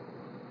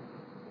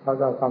เรา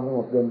จะเอาความสง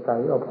บเย็นใจ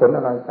เอาผล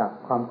อะไรจาก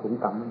ความสูง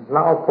ต่ำนั้นเร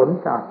าเอาผล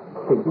จาก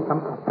สิ่งที่สัม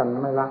ผัสกัน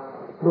ไม่ละ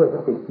ด้วยส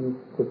ติที่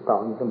ติดต่อ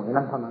อยู่เสมอ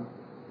นั่นเท่านั้น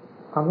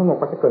ความสงบ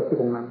ก็จะเกิดที่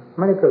ตรงนั้นไ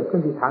ม่ได้เกิดขึ้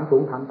นที่ฐานสู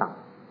งฐานต่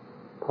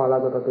ำพอเรา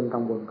จะไปเป็นกั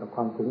งวลกับค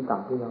วามสูงต่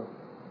ำที่เรา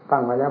ตั้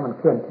งไว้แล้วมันเ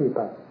คลื่อนที่ไป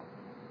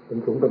เป็น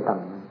สูงเป็นต่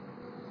ำนั้น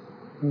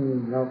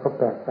เราก็แ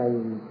ปลกใจ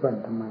เพื่อน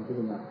ทำไมที่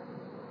มา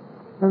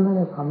นั่นไม่ไ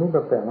ด้ความรู้แ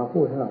ปลกๆมาพู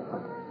ดให้เราฟั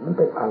งมันเ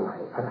ป็นอะ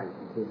ไรจ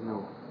ริงๆเร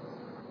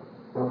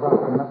าก็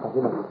เป็นนักปฏิ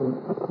บัติ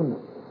ขึ้น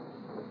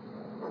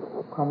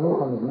ความรู้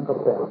ความเห็นมันก็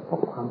แปลกเพราะ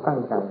ความตั้ง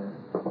ใจ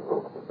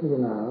พิจา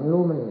รณา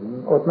รู้ไม่เห็น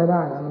อดไม่ไ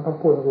ด้นะมันต้อง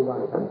พูดให้ครูบา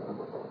อาจารย์ฟัง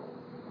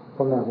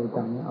พ่อแม่ครู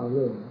จังเนี่ยเอาเ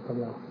รื่องกับ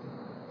เรา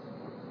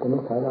แต่นิ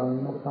สัยเรา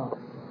ไม่ชอบ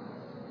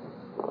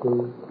คือ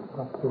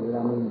ก็คือเวล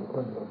ามีหมู่เ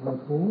พื่อนไม่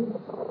รู้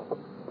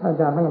ถ้าอา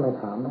จารย์ท่านก็ไม่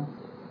ถามนะ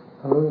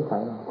ท่านรู้นิสั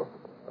ยเรา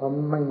เพราะ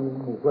ไม่มี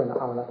หมู่เพื่อน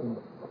เอาละ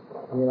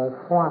มีอะไร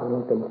ฟาดล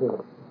งเต็มที่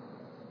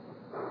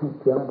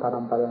เสียงมันตาด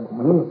ำตาแดง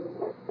นี่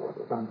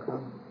บางครั้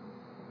ง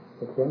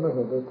เสียงก็เห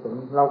ตุผล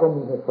เราก็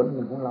มีเหตุผลห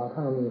นึ่งของเราท่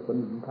านก็มีเหตุผล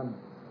หนึ่งของท่าน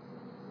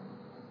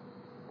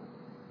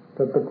จ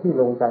นเป็นที่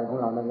ลงใจของ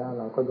เราแล้ว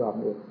เราก็ยอม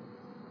เอง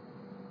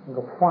มัน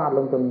ก็ฟาดล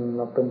งจนเ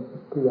ราเป็น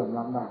ที่ยอม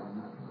รับได้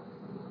นะ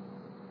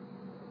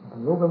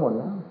รู้ไปหมด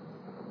แล้ว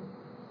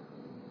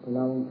เร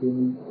าบางที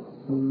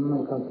ไม่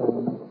เข้าใจ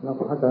เรา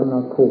เข้าใจเรา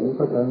ถูกเ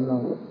ข้าใจเรา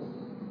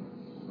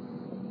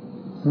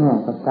แน่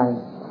กับใจ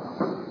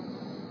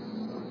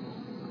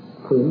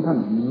ฝืนท่าน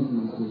อย่างนี้บ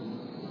างที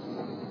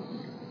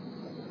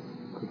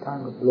คือท่าน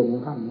ก็ลง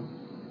ท่านนะ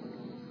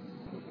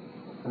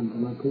ท่านส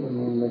มาธิอะไ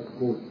รอะไร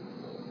พูด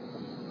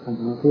ท่าน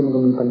สมาธิมันก็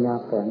มีปัญญา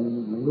แฝง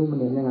มันรู้มัน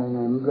เห็นยังไง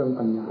มันเรื่อง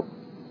ปัญญา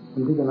มั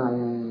นพิจารณายั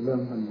งไงเรื่อ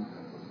งปัญญา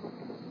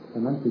แต่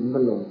นั้นจิตมันก็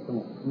หลงสง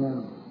บแน่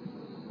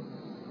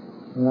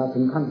เวลาถึ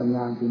งขั้นปัญญ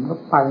าจิตมันก็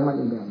ไปมัน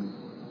อีกแบบ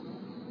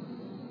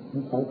นิ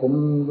สัยผม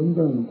รุ่งเ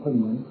รืองค่อยเ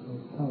หมือน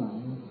ทั้งหลาย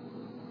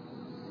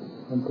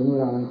มันถึงเว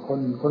ลามันค้น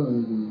จ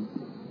ริง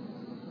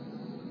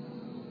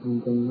มัน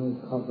จึงไม่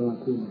เข้าสมา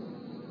ธิ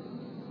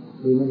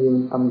ดีไม่ดี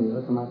ตำหนิว่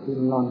าสมาธิ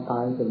นอนตา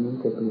ยเสร็จมัน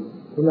เจ็บอยู่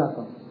ที่แรก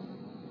ก็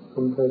คุ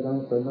ณเคยท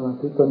ำเสริมสมา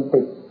ธิจน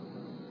ติด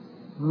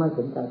ไม่ส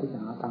นใจที่จะ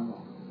หาทางออ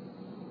ก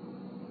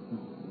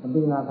พิ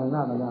จารณาทางหน้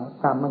าปัญญา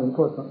การไม่เห็นโท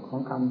ษของ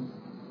การ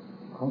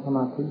ของสม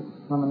าธิ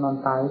มันนอน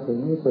ตายเฉย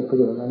ไม่เกิดประ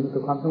โยชน์อะไรมีแต่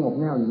ความสงบ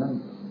แน่วอยู่นั่น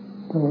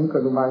ถ้าเห็นเกิ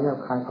ดอุบายแยก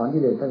คายถอนกิ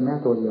เลสได้แม้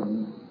ตัวเดียว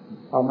นี่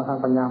ออกมาทาง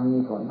ปัญญามันมี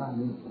ถอนได้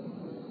นี่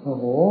โอ้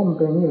โหมันเ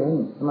ป็นนี่เลย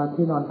สมา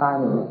ธินอนตาย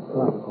เนี่ยตั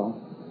วของ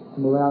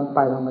เวลาไป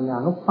ทางปัญญา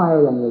ก็ไป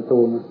อย่างใหญ่โต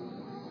นะ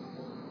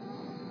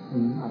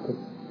อาจจะ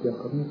เกี่ยว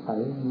กับนิสัย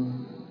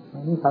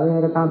อะไร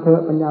ก็ตามเถอ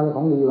ะปัญญาเป็นข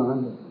องดีว่างั้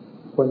น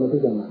ควรจะพิ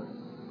จารณา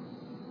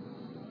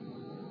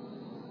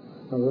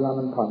เวลา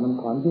มันถ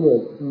อนกิเล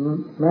ส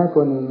แม้ตั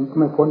วนึงก็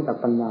ไม่พ้นจาก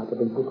ปัญญาจะ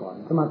เป็นผู้ถอน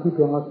สมาธิเ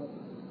พียงว่า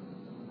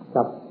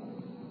จับ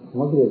หั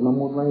วกิเลสมา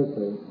มุดไว้เฉ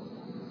ย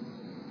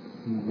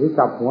หรือ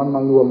จับหัวม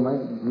ารวมไว้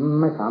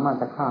ไม่สามารถ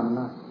จะฆ่ามันไ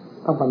ด้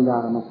ต้องปัญญา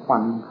มาฟั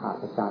นขาด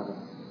กระจาย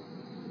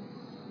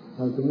เร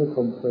าจึงได้ช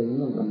มเคยเ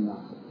รื่องปัญญา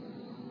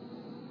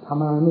ทำ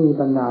ไมไม่มี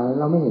ปัญญา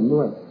เราไม่เห็น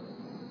ด้วย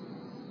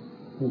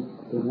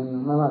ถึงนั้น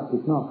ไม่ว่าจิ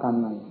ตนอกการ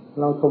ใน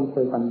เราชมเค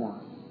ยปัญญา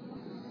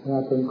เวลา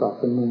เป็นกรอบ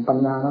เป็นมุมปัญ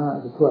ญานั้น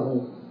จะช่วยให้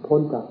พ้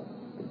นจาก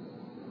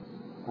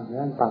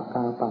ด้านปากก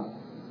าปาก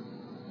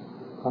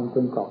ความเป็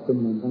นกรอบเป็น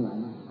มุมทั้งหลาย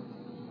นั้น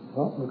เพ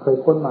ราะมันเคย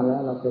พ้นมาแล้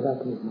วเราเคยได้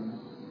ผลมา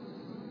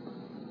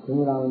ถึง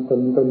เราเ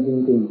ป็นจ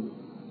ริง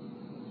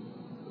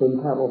ๆเป็น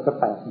แทบอกจะ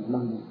แตก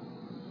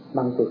บ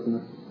างจุดน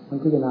ะมัน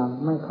พิจารณา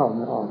ไม่เข้าไ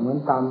ม่ออกเหมือน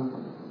ตาม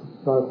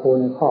รอยโค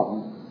ในข้อ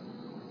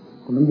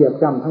มันเหยียบ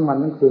ย่ำทั้งวัน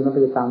ทั้งคืนมันไป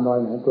ตามรอย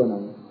ไหนตัวไหน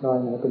รอย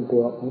ไหนเป็นตั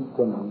วของ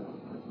ตัวไหน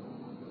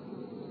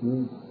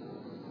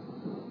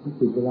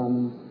จิตเวลามั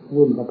น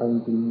วุ่นเข้าไปจ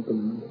ริงๆเป็น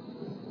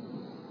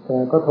แต่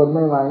ก็ทนไ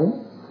ม่ไหว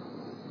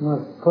เมื่อ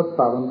ทดส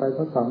อบมันไปท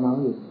ดสอบมา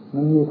อยู่มั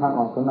นมีทางอ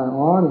อกตรงไหน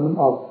นี่มัน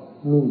ออก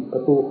นี่ปร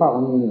ะตูข้อ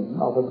มันมีนี่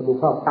ออกประตู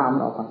ข้อตามมั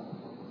นออกไป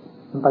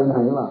มันไปไหน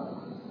วะ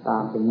ตา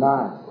มเป็นได้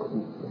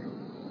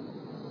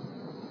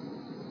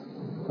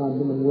ตอน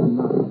ที่มันวุ่น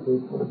มากคือ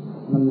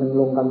มันยัง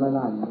ลงกันไม่ไ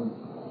ด้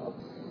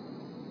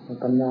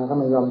ปัญญาก็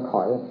ไม่ยอมถ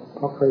อยเพ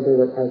ราะเคยได้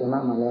ชัยชนะ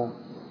มาแล้ว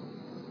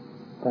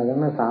แต่ยัง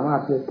ไม่สามารถ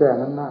ที่จะแก้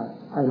นั้นได้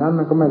ไอ้นั้น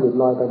มันก็ไม่หลุด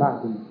ลอยไปได้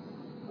จริง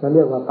จะเ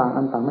รียกว่าต่าง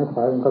อันต่างไม่ถ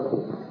อยมันก็ถู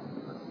ก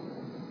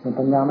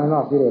ปัญญาไม่รอ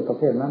บกิเลสประ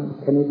เภทนั้น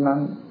ชนิดนั้น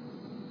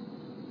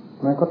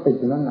มันก็ติด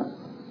อยู่นั่นแหละ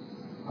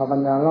พอปัญ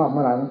ญารอบเ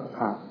มื่อไหร่มันก็ข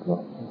าด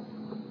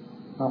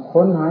เอา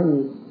ค้นหาอี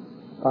ก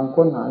ตอน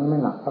ค้นหาไม่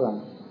หนักเท่าไหร่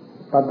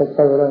ตอนไปเจ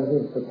อเรื่องที่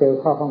ไปเจอ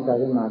ข้อข้องใจ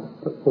ขึ้นมา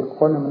ฝึก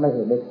ค้นมันได้เห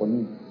ตุได้ผล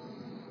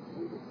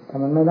ถ้า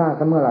มันไม่ได้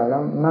ถ้าเมื่อไหร่แล้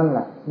วนั่นแหล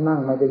ะนั่ง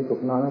ไม่เป็นสุข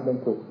นอนไม่เป็น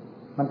สุข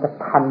มันจะ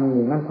พันอ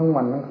ยู่นั่นทั้ง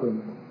วันทั้งคืน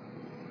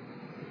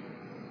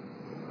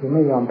คือไ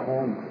ม่ยอมแพ้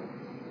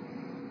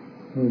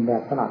มีแบ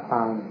บสลัดต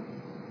าย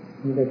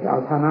มีแต่จะเอา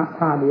ชนะ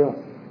ท่าเดียว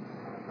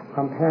คว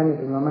ามแพ้นี่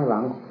ถึงเราไม่หวั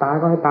งตาย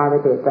ก็ให้ตายไป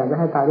เกิดแต่จะ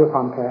ให้ตายด้วยคว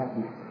ามแพ้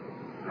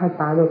ให้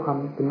ตายด้วยความ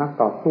เป็นนัก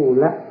ต่อสู้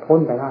และพ้น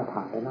ไปได้ผ่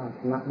านไปได้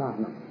ชนะได้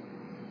นะ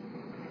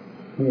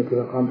นี่คื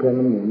อความเพียร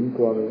มันหมุน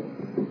ตัวเลย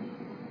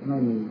ไม่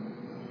มี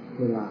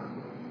เวลา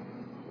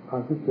ควา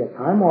มขี้เกียจ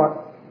หายหมด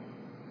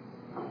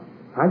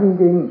หายจ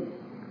ริง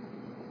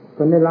ๆจ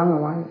นได้ล้างเอ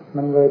าไว้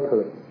มันเลยเถิ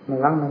ดมัน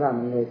ล้างไม่ได้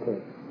มันเลยเถิ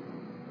ด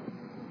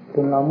จ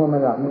นเราเมื่อไม่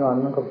หลับไม่นอน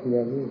มันก็เพลีย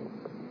นี่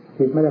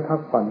จิตไม่ได้พัก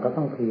ผ่อนก็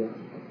ต้องเพลีย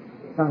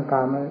ร่างกา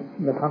ยไม่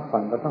ได้พักผ่อ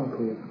นก็ต้องเพ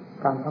ลีย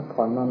การพัก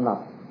ผ่อนนอนหลับ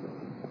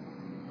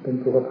เป็น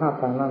สุขภาพ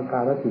ทางร่างกา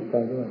ยและจิตใจ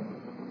ด้วย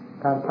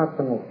การพักส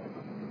งบ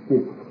จิ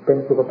ตเป็น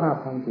สุขภาพ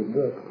ทางจิต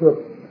ด้วยเพื่อ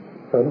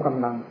เสริมก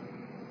ำลัง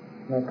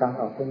ในการ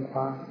ออกค้นค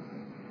ว้า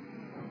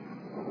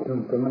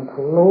จนมันท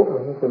ะลุเล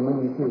ยจนมัน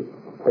มีที่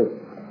ติด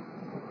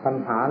ปัญ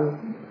หา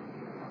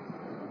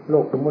โล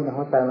กสมมติใน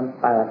หัวใจมัน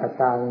แตกกระ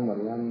จายไปหมด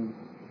แล้ว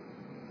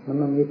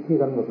มันมีที่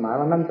กำหนดหมาย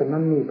ว่านั่นเป็น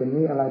นั่นนี่เป็น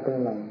นี่อะไรเป็น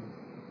อะไร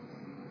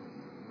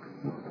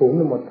สูงไ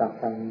ปหมดจาก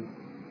ใจ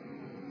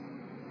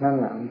นั่น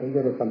แหละมันถึงจ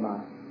ะได้สบา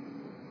ย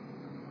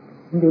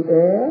มันหยุดเอ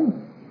ง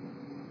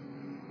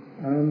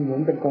มันหมุน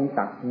เป็นกง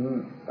จักร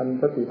เป็น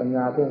สติปัญญ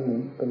าที่หมุน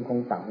เป็นกง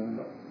จักร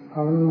พอ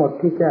มันหมด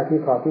ที่แก้ที่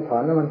ถอดที่ถอ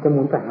นแล้วมันจะห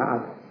มุนไปหาอะ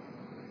ไร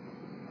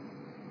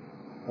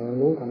มัน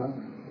รู้เท่านั้น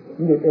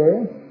มันหยุดเอง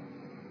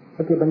ส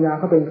ติปัญญาเ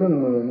ขาเป็นเครื่อง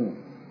มือนี่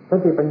ส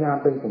ติปัญญา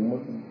เป็นสมมุ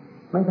ติ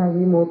ไม่ใช่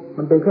วิมุตติ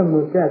มันเป็นเครื่องมื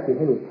อแก้จิตใ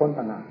ห้หลุดพ้น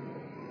ต่างหาก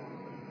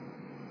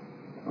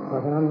เพรา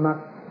ะฉะนั้นมรรค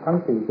ทั้ง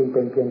สี่จึงเ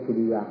ป็นเพียงกิ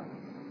ริยา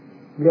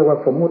เรียกว่า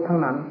สมมุติทั้ง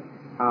นั้น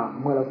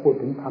เมื่อเราพูด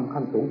ถึงธรรม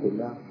ขั้นสูงสุด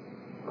แล้ว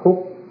ทุก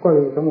ข์ก็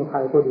ดีสมุทั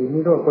ยก็ดีนิ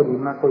โรธก็ดี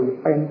มรรคก็ดี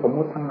เป็นสม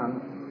มุติทั้งนั้น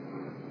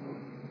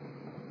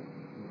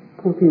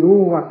ผู้ที่รู้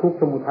ว่าทุกข์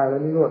สมุทัยและ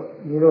นิโ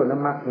รธและ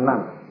มรรคนั่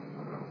น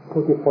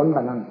ผู้ที่พ้นไป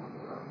นั่น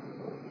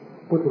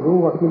ผู้ที่รู้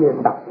ว่ากิเลส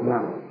ดับ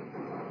นั่น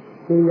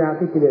กิริยา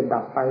ที่กิเลสดั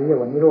บไปเรียก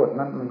ว่านิโรธ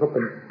นั่นมันก็เป็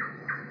น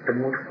สม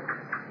มุติ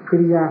กิ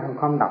ริยาของ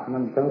ความดับ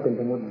นั้นจะไม่เป็น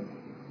สมมุติ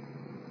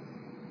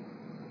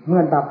เมื่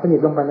อดับสนิท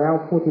ลงไปแล้ว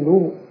ผู้ที่รู้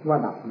ว่า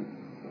ดับ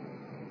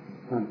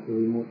นั่นคือ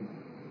วิมุตติ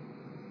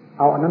เ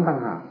อาอันนั้นต่าง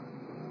หาก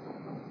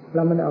แ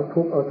ล้วไม่ได้เอา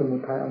ทุกข์เอาสมุ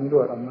ทัยเอานิโร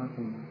ธเอามรรค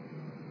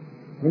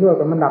นิโรธ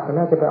ก็มันดับไปแ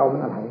ล้วจะไปเอามั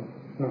นอะไร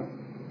เนี่ย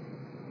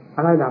อ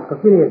ะไรดับก็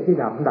กิเลสที่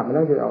ดับมันดับไปแ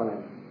ล้วจะเอาอะไร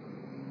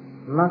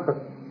มรรคกับ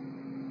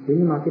ศีล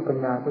สมาธิปัญ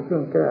ญาก็เครื่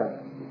องแก้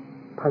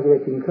ภายใน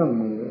จริงเครื่อง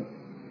มื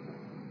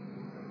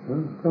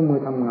อ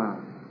ทำงาน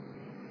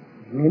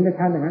เห็นได้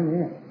ชัดอย่างนั้น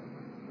นี่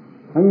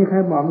ไม่มีใคร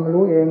บอกมัน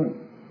รู้เอง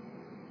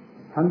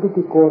ท่านพิ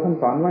จิโกท่าน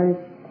สอนไว้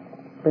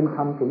เป็นธร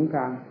รมศูนย์ก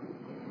ลาง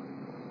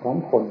ของ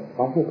คนข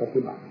องผู้ป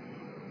ฏิบัติ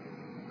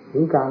ศู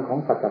นย์กลางของ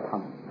สัจธรร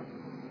ม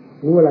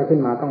รู้อะไรขึ้น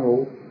มาต้องรู้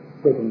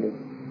ด้วยตนเอง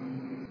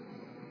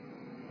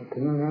ถึ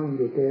งนั้นมันอ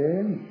ยู่เต็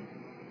ม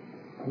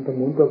มันจะห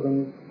มุนตัวเป็น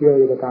เกลียวอ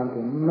ยู่กับตามถึ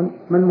ง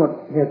มันหมด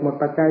เหตุหมด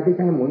ปัจจัยที่จ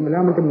ะให้หมุนไปแล้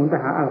วมันจะหมุนไป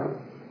หาอะไร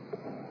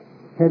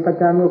เหตุปัจ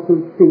จัยมันคือ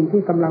สิ่ง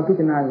ที่กำลังพิ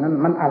จารณาอย่างนั้น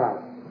มันอะไร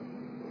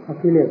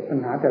กิเลสปัญ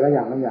หาแต่ละอ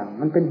ย่าง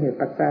มันเป็นเหตุ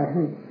ปัจจัยใ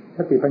ห้ส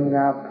ติปัญญ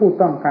าผู้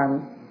ต้องการ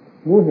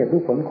รู้เหตุ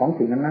รู้ผลของ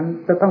สิ่งนั้น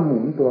จะต้องหมุ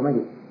นตัวมาอ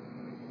ยู่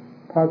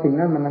พอสิ่ง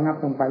นั้นมันระงับ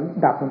ลงไป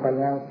ดับลงไป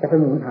แล้วจะไป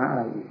หมุนหาอะไ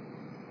รอีก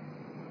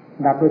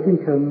ดับโดยสิ้น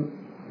เชิง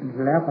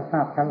แล้วก็ทรา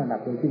บชัดว่าดั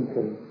บโดยสิ้นเ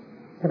ชิง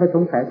ถ้าไปส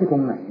งสัยที่ตร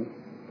งไหน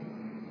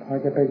พอ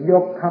จะไปย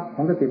กทัพข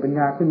องสติปัญญ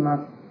าขึ้นมา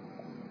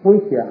ปุ้ย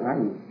เสียหา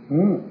อีก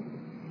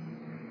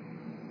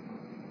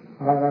อ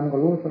ะไรมันก็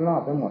รู้ตลอ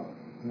ดไปหมด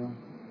นะ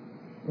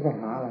ไม่ไป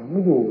หาอะไรไ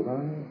ม่อยู่ครับ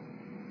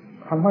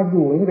คำว่าอ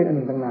ยู่นี่เป็นอันห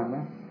นึ่งต่างหากน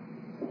ะ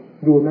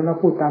อยู่นั้นเรา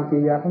พูดตามกิ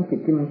ริยาของจิต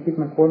ที่มันคิด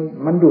มันค้น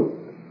มันหยุด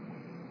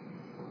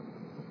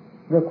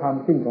ด้วยความ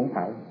สิ้นสง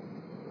สัย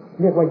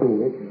เรียกว่าอยู่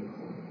เฉย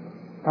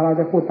ถ้าเรา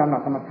จะพูดตามหลั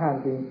กธรรมชาติ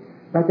จริง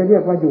เราจะเรีย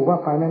กว่าอยู่ว่า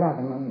ไปไม่ได้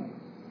ทั้งนั้น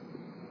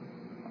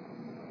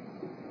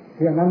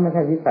เรื่องนั้นไม่ใ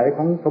ช่วิสัยข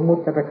องสมมุ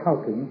ติจะไปเข้า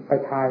ถึงไป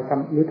ทาย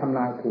หรือทำล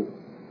ายถูก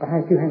ไปให้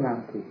ชื่อให้นาม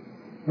ถูก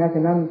แม้ฉ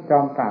ะนั้นจอ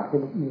มปราบที่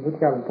มีพระ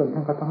เจ้าเป็นต้นท่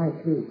านก็ต้องให้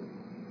ชื่อ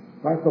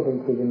ไว้ก็เป็น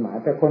คือเป็นหมาย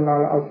แต่คนเรา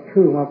เอา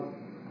ชื่อมา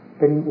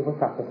เป็นอุป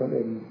สรรคกับตนเอ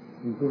ง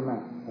มีที่มา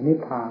กอันนี้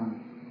พาน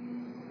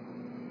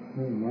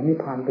อันนี้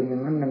พานเป็นอย่า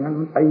งนั้นอย่างนั้น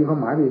มันตีเข้า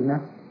หมายอีกน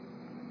ะ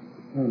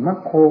มัค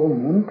โค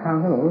หมุนทาง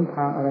ถนนท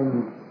างอะไร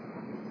นี่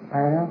ไป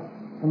แล้ว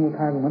สมุ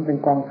ทัยมันเป็น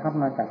กองทัพ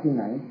มาจากที่ไ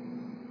หน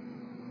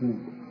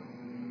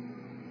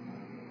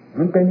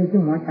มันเป็นที่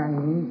หัวใจ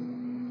นี้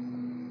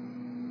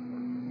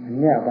อัน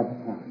นี้แบบ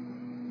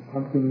ควา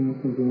มจริ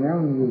งแล้ว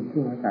มันอยู่ที่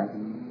หัวใจ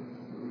นี้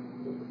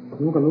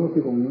รู้ก็รู้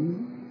ที่ตรงนี้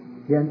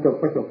เรียนจบ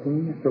ก็จบที่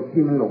นี้จบ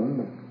ที่มันหลง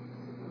เนี่ย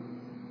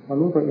พอ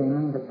รู้ตัวเอง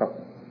นั่นจะจบ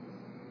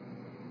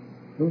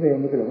รู้ตัวเอง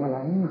มันจะหลงอะไร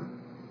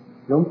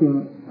หลงจริง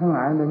ทั้งหล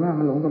ายโดยมาก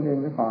มันหลงตัวเอง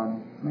ซะก่อน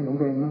ไม่หลง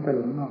ตัวเองมันไปหล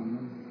งนอก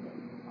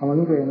พอมา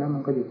รู้ตัวเองแล้วมั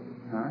นก็หยุด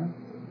หาย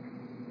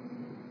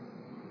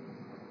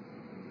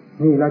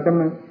นี่เราจะ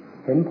มา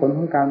เห็นผลข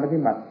องการปฏิ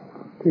บัติ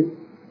ที่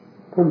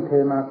ทุ่มเท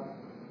มา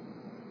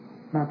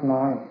มาก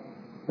น้อย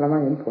เรามา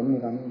เห็นผลนี่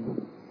ตอนนี้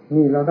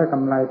นี่เราได้ก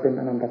ำไรเป็น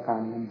อนันตกา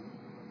รนั่น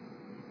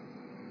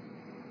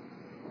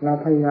เรา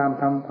พยายาม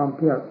ทำความเ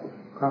พียร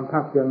ความภา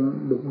คเพียร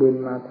ดุบึน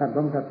มาแทบ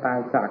ต้องจะตาย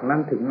จากนั้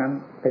นถึงนั้น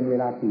เป็นเว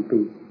ลากี่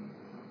ปี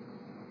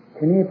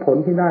ทีนี้ผล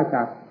ที่ได้จ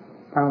าก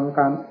ทางก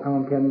ารทำคว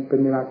ามเพียรเป็น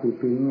เวลากี่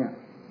ปีเนี่ย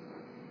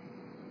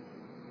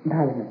ได้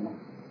ยังไงบ้าง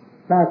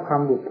ได้ควา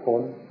มหลุดพ้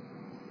น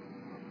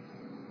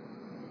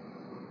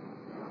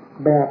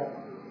แบบ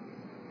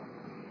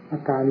อา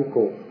การลิโก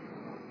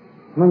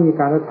ไม่มี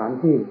การสถาน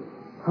ที่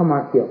เข้ามา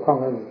เกี่ยวข้อง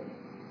เลย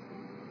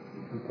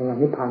สำหรับ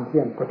นิพพานเที่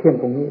ยงก็เที่ยง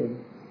ตรงนี้เอง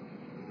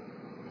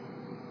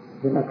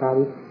เป็นอาการ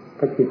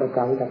กระจิตอาก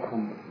ารวิจารธรร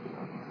ม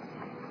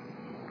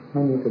ไ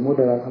ม่มีสมมติ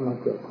อะไรเข้ามา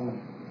เกี่ยวข้อง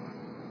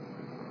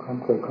ความ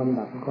เกิดความ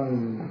ดับก็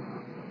มี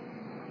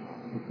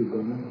จิตเดิ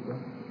นนั่นเอ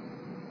ง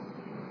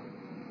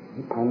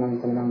นิพพานัง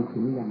กำลังถึ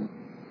งอย่าง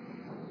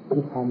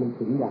นิพพานเป็น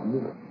ถึงอย่าง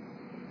นี้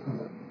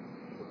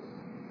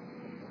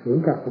ถึง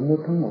จากสมม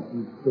ติทั้งหมด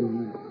เป็น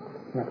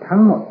หลักทั้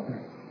งหมด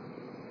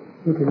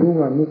นี่ถึงรู้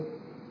ว่านี่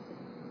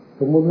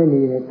สมมติไม่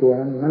มีในตัว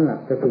นั่นแหละ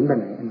จะถึงไป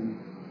ไหนอันนั้น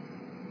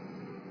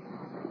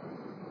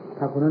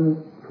ถ้าคนนั้น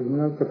ถึงแ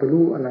ล้วจะไป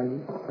รู้อะไร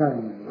ได้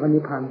ไงว่านิ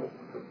พพาน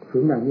ถึ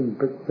งอย่างยิ่ง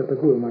จะไป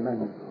พูดออกมาได้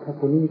ไงถ้า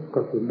คนนี้ก็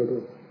ถึงไปด้ว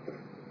ย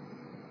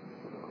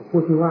ผู้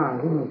ที่ว่า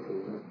ที่มันถึง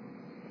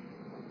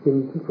จริง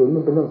ที่ศูนย์มั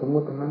นเป็นเรื่องสมม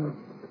ติทั้งนั้น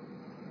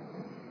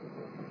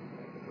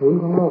ศูนย์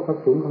ของโลกกับ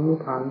ศูนย์ของนิพ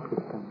พานผิ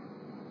ดกัน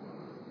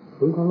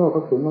ศูนย์ของโลก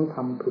กับศูนย์ของธร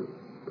รมผิด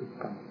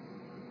กัน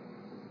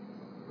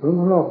ศูนย์ข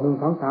องโลก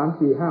1 2 3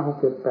 4 5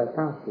 6 7 8 9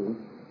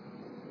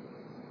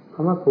 0ค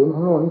ำว่าศูนย์ข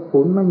องโลกนี่ศู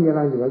นย์ไม่มีอะไ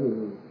รเหลืออยู่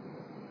เลย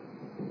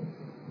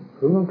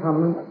ศูนย์ของธรรม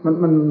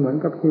มันเหมือน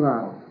กับที่ว่า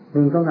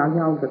1 2 3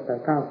ที่เอา7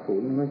 8 9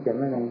 0มันเขียน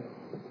ไว้ใน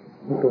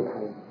ตัวไท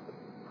ย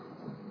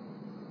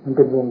มันเ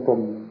ป็นวงกล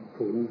ม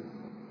ศูนย์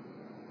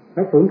แ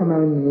ล้วศูนย์ทำไม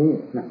มันมี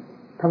นะ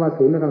ถ้าว่า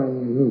ศูนย์แล้วทำไมมั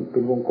นมีนี่เป็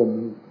นวงกลม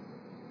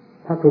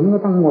ถ้าศูนย์ก็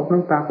ต้องหมดมั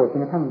นปรากฏจ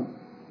นกระทั่ง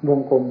วง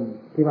กลม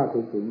ที่ว่าศู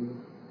นย์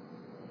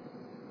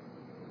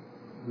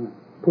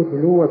ผู้ที่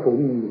รู้ว่าศูน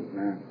ย์มีอยู่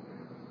นะ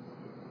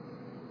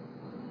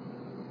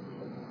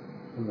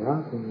แล้ว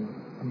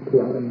เถี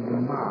ยงกัน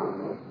มาก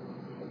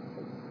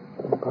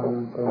การ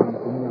กำลัง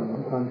ถึงอย่าง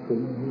ความสู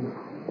ง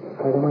ใ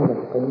ครก็ไม่อยา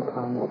กเป็นท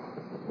าง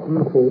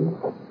มันสูง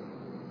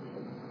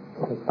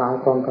แต่ตาย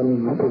กองกันอย่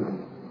างนั้นอื่น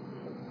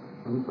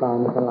น้ำปลา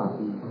ในตลาด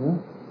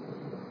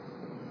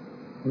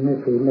มันไม่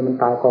สูงแต่มัน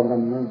ตายกองกัน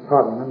นั่นชอ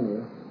บอย่างนั้นเหร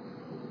อ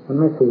มัน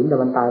ไม่สูงแต่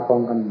มันตายกอ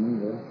งกันอย่างนั้น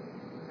เหรอ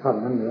ชอบอ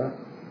ย่างนั้นเหรอ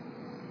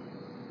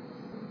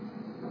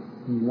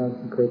เรา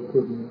เคยพู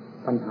ด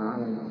ปัญหาอะ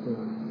ไร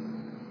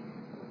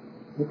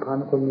นิพพาน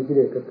คนมีกิเ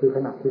ลสก็คือข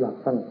ณะที่หลับ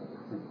สั้น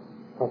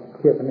พอเ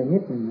ทียบกันในนิ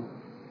ดนึง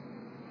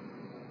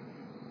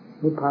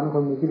นิพพานค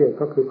นมีกิเลส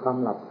ก็คือความ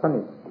หลับส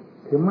นิท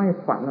คือไม่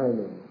ฝันอะไร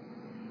เลย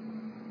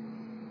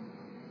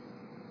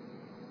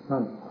นั่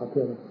นขอเที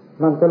ยบ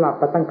นั่นจะหลับ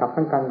ไปตั้งกับ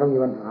ตั้งกันก็มี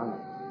ปัญหา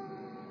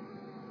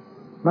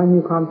ไม่มี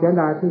ความเสีย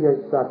ดายที่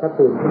จะ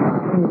ตื่นขึ้นมา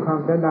ไม่มีความ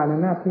เสียดายใน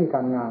หน้าที่ก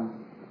ารงาน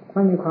ไ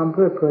ม่มีความเพ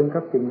ลิดเพลินกั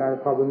บสิ่งใด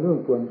พอเป็นเรื่อง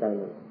กวนใจ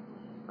เลย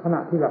ขณะ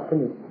ที่หลับส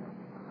นิท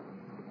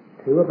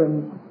ถือว่าเป็น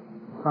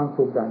ความ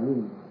สุขอย่างยิ่ง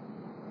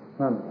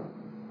นั่น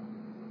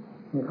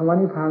นี่คำว่า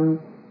นิพพาน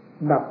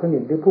ดับสนิ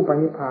ทหรือผู้ไป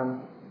นิพพาน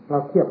เรา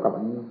เทียบกับ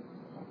อันนี้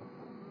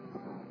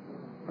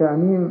แต่อัน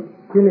นี้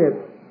กิเลส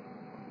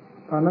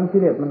ตอนนั้นกิ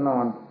เลสมันนอ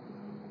น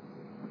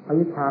อ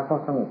วิชชาก็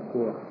สงบ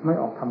ตัวไม่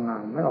ออกทำงา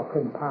นไม่ออกเ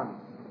พ่นพ่าน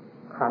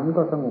ขันธ์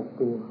ก็สงบ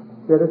ตัว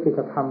เจตสิก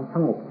ธรรมส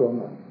งบตัวห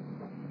มด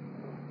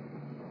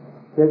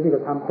เจตสิก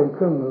ธรรมเป็นเค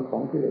รื่องมือขอ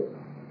งกิเลส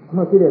เ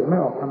มื่อกิเลสไม่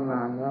ออกทำง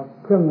านแล้ว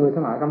เครื่องมือ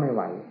ทั้งหลายก็ไม่ไห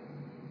ว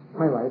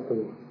ตั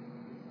ว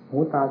หู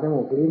ตาจมู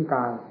กลิ้นก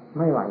าย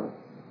ไม่ไหว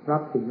รั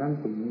บสิ่งนั้น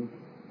สิ่งนี้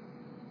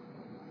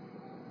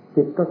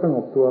จิตก็สง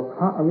บตัวเพ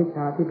ราะอวิชช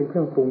าที่เป็นเค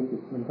รื่องปรุงจิ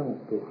ตมันสงบ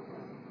ตัว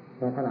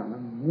ในขณะนั้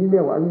นนี่เรี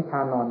ยกว่าอวิชชา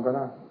นอนก็ไ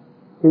ด้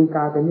จึงก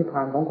ลายเป็นนิพพ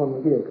านของคนมี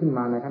กิเลสขึ้นม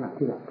าในขณะ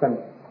ที่หลับสนิ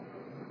ท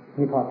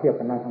นี่พอเทียบ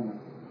กันได้ทั้งนั้น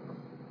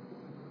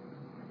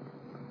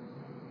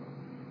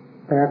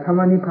แต่คำ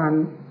ว่านิพพาน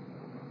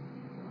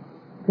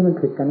ที่มัน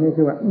ผิดกันนี่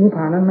คือว่านิพพ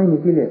านนั้นไม่มี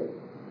กิเลส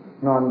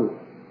นอนอยู่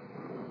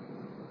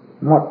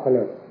หมดไปเล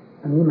ย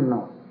อันนี้มันน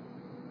อน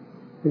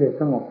กิเลส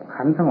สงบ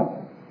ขันธ์สงบ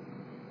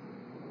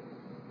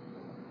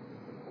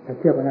แต่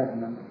เทียบกันได้ทั้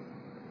งนั้น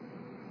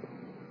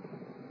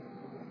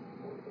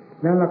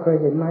แล้วเราเคย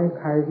เห็นไหม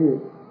ใครที่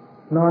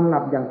นอนหลั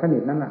บอย่างสนิ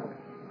ทนั้นน่ะ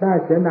ได้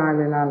เสียดาย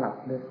เวลาหลับ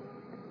เลย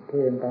เพี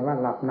ยงแต่ว่า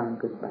หลับนาน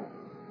เกินไป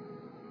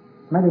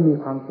ไม่ได้มี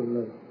ความสุขเ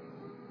ลย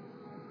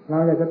เรา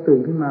อยากจะตื่น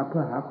ขึ้นมาเพื่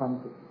อหาความ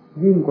สุข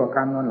ยิ่งกว่าก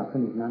ารนอนหลับส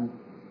นิทนั้น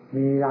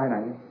มีรายไหน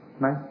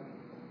ไหม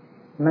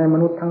ในม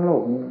นุษย์ทั้งโล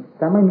กนี้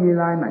จะไม่มี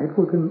รายไหน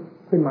พูด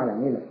ขึ้นมาอย่า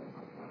งนี้เลย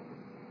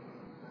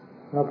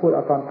เราพูดเอ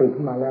าตอนตื่น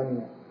ขึ้นมาแล้ว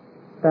นี่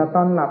แต่ต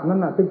อนหลับนั้น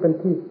น่ะซึ่งเป็น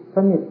ที่ส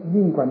นิท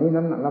ยิ่งกว่านี้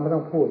นั้นเราไม่ต้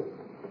องพูด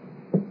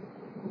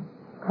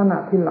ขณะ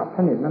ที่หลับส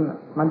นิทนั้นน่ะ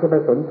มันจะไป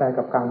สนใจ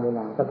กับการเวล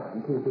าสถาน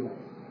ที่ที่ไหน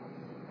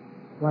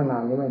ว่านา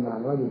นหรือไม่นาน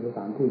ว่าอยู่ในสถ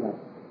านที่ใด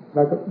เร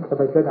าจะ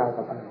ไปเสียดาย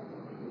กับอะไร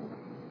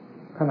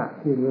ขณะ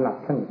ที่หลับ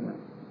สนิท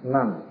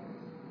นั่น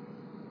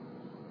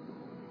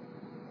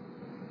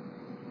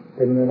เ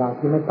ป็นเวลา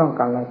ที่ไม่ต้อง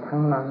การอะไรทั้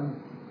งนั้น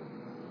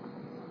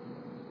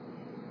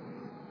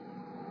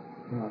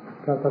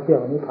เราเทียบ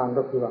กับนิพพาน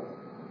ก็คือว่า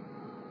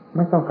ไ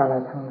ม่ต้องการอะไร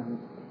ทั้งนั้น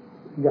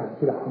อย่าง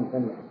ที่หลับสนิท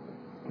นั่นแหละ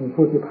มี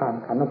ผู้ที่ผ่าน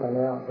ขันออกไปแ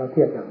ล้วเราเ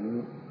ทียบอย่างนี้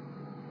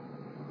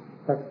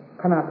แต่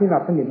ขณะที่หลั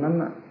บสนิทนั้น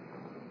น่ะ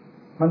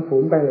มันสู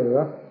ญไปหรือ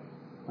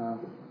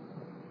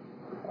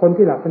คน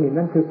ที่หลับสนิท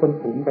นั่นคือคน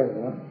สูญไปหรื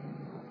อ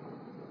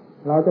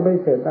เราจะไม่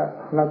เสร็จ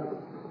เ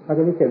ราจ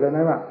ะไม่เสร็จเลยไหม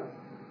ว่า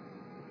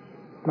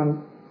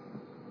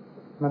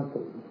มัน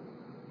สูญ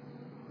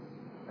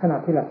ขณะ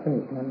ที่หลับสนิ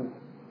ทนั้น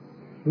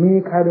มี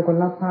ใครเป็นคน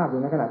รับทราบอ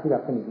ยู่ในขณะที่หลั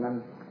บสนิทนั้น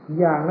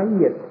อย่างละเ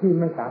อียดที่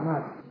ไม่สามาร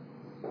ถ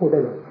พูดได้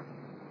เลย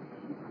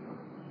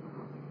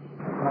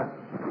นะ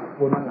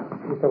บุญนั่นแหละ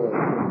ที่เสวย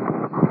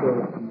ตัว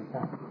หลับสนิทใ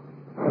ช่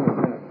สนิท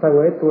นั่นแหละเสว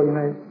ยตัวอยู่ใ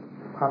น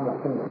ความหลับ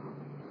สนิท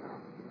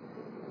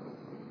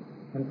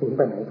มันสูญไ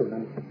ปไหนตัว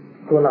นั้น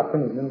ตัวหลับส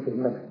นิทนั้นสูญ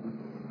ไปไหน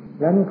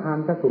แล้วนิพพาน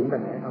จะสูญไป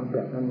ไหนเอาแบ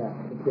บนั้นอย่าง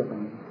เทียบกัน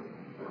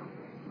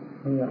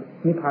นี่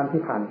นิพพาน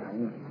ที่ผ่านขัน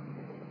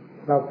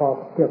เราพอ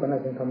เทียบกันได้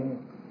เพียงเท่านี้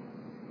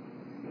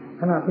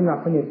ขณะที่หลับ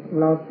สนิท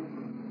เรา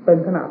เป็น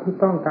ขณะที่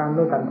ต้องการ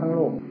ด้วยกันทั้งโล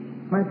ก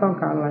ไม่ต้อง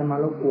การอะไรมา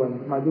รบกวน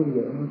มายุ่งเห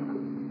ยิง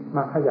ม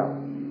าเขย่า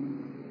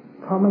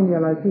เพราะไม่มีอ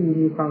ะไรที่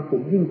มีความสุ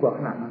ขยิ่งกว่าข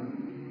นาดนั้น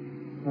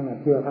นั่นแหละ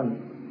ที่ว่าท่าน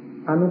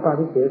อนุปา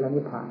ทิเสส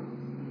นิพพาน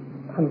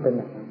ท่านเป็นอ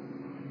ย่างนั้น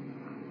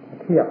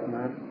เทียบน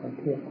ะ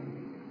เทียบ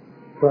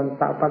ส่วน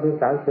สัพปฏิ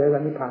สัยเสส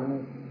นิพพาน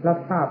นี่รับ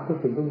ทราบทุก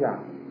สิ่งทุกอย่าง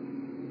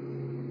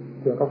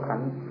เกี่ยวกับขัน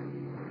ธ์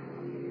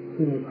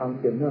ที่มีความเ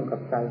กี่ยวเนื่องกั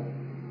บใจ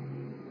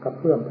กับ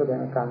เพื่อมแสดง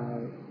อาการอะไร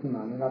ที่ม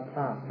าไม่รับท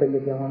ราบเป็นเ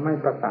พียงว่าไม่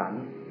ประสาน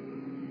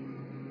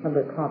นั่นไป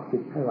ครอบจิ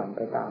ตให้หวั่นไ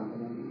ปตาม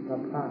นั้นรั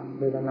บทราบ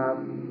เวทนา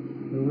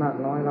มีมาก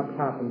น้อยรับท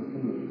ราบเป็นส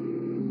มุท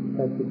แ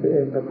ต่จิตตัวเอ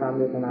งไปตาม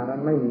เวทนานั้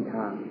นไม่มีท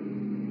าง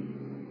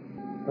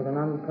เพราะฉะ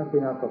นั้นพระศรี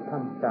นาถท่า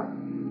นจับ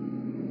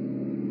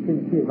สิ้น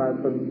ชีพไป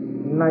เป็น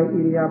ในอิ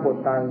ริยาบถ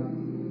ใด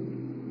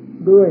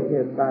ด้วยเห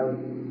ตุใด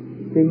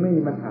จึงไม่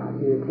มีปัญหา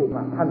ที่พูด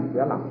ว่าท่านเสี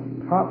ยหลัก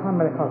เพราะท่านไ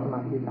ม่ได้เข้าสม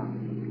าธิตาม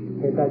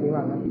เหตุใดจริง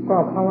ว่านั้นก็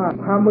เพราะว่า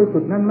ความบริสุ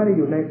ทธิ์นั้นไม่ได้อ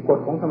ยู่ในกฎ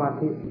ของสมา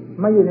ธิ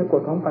ไม่อยู่ในก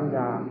ฎของปัญญ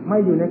าไม่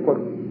อยู่ในกฎ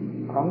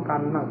ของกา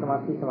รนั่งสมา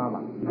ธิสมาบั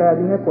ติแต่อ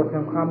ยู่ในกฎแ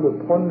ห่งความหลุด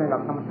พ้นในหลั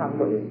กธรรมชาติ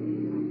ตัวเอง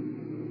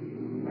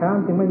ฉะนั้น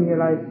จึงไม่มีอะ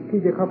ไรที่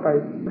จะเข้าไป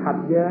ขัด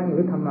แย้งหรื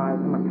อทำลาย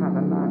ธรรมชาติ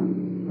นั้นได้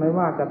ไม่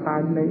ว่าจะตาย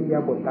ในอิริย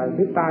าบถใดห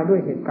รือตายด้วย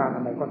เหตุการณ์อ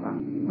ะไรก็ตาม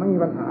ไม่มี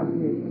ปัญหา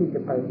ที่จะ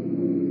ไป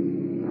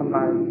ทำล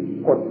าย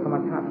กฎธรรม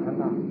ชาตินั้น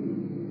ได้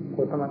ก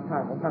ฎธรรมชา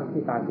ติของท่าน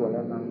ที่ตายตัวแ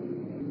ล้วนั้น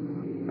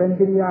เป็น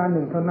กิริยาห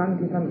นึ่งเท่านั้น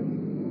ที่ท่าน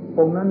อ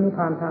งค์นั้นนิพพ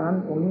านท่านนั้น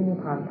องค์นี้นิพ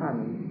พานท่าน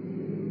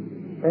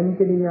เป็น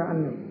กิริยาอัน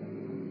หนึ่ง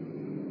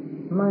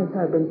ไม่ใ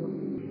ช่เป็น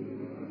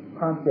ค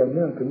วามเกี่ยวเ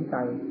นื่องถึงใจ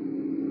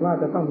ว่า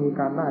จะต้องมี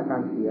การได้กา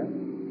รเสีย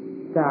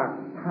จาก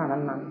ท่า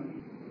นั้น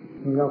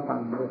ๆมีเราฟัง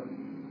ด้วย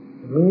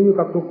มีอยู่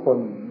กับทุกคน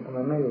ทำไม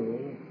ไม่รู้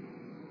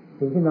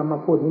สิ่งที่นำมา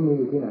พูดนี้มีอ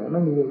ยู่ที่ไหนไ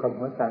ม่มีอยู่กับ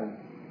หัวใจ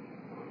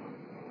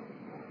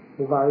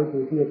อุบายวิธี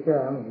ที่จะแก้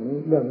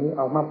เรื่องนี้เ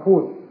อามาพู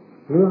ด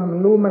หรือมัน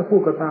รู้ไม่พู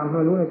ดก็ตามไ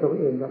ม่รู้ในตัว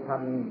เองจะท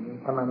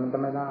ำทำไมมันจะ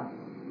ไม่ได้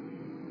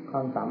คว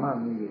ามสามารถ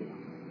มีอยู่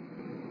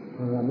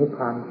นิพพ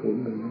านสูญ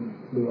หนึ่ง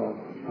ดูออก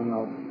ของเรา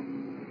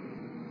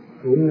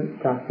สูญ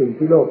จากสิ่ง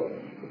ที่โลก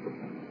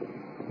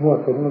มั่ว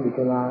สุมกันอยู่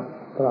ต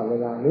ลอดเว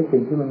ลาหรือสิ่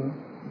งที่มัน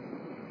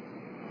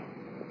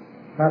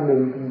น่าลื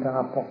มเป็นการ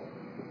พก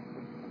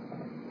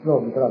โลก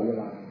อยู่ตลอดเว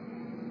ลา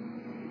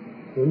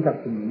สูญจาก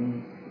สิ่งนี้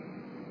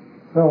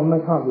เราไม่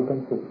ชอบอยู่เป็น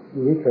สุขอ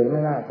ยู่เฉยไ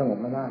ม่ได้สงบ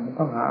ไม่ได้มัน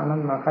ต้องหาอันนั้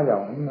นมาเขย่า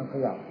อันนี้มาเข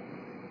ย่า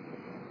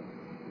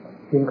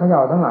สิ่งเขย่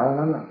าทั้งหลาย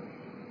นั้นน่ะ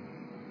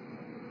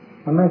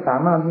มันไม่สา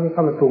มารถที่จะเข้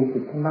าไปปรุงจิ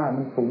ตข้างหน้า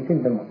มันสูงขึ้น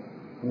ไปหมด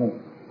นี่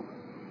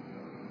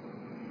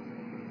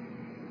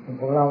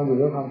ของเราอยู่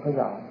ด้วยความเข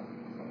ย่า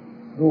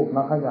รูปม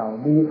าเขย่า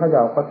ดีเขย่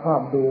าก็ชอบ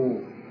ดู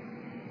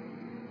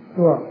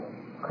ชั่ว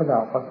เขย่า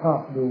ก็ชอบ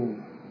ดู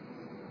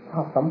ชอ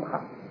บสัมผั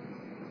ส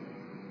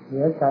เสี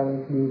ยใจ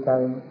ดีใจ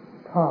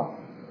ชอบ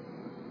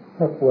ไ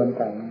ม่ควรใ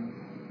จ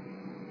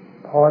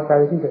พอใจ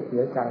ที่จะเสี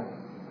ยใจ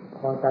พ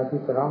อใจที่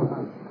จะร้องไ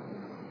ห้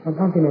มัน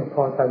ทั้งที่ไม่พ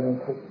อใจมัน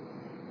ทุกข์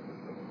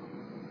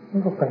นี่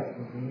ก็แปลกอ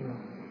ย่างนี้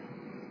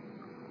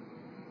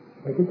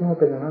แต่ที่จะให้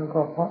เป็นอย่างนั้นก็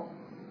เพราะ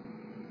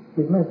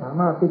จิตไม่สา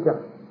มารถที่จะ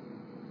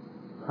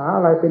หาอ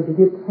ะไรเป็นชี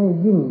วิตให้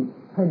ยิ่ง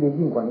ให้ดี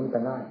ยิ่งกว่านี้ไป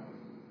ได้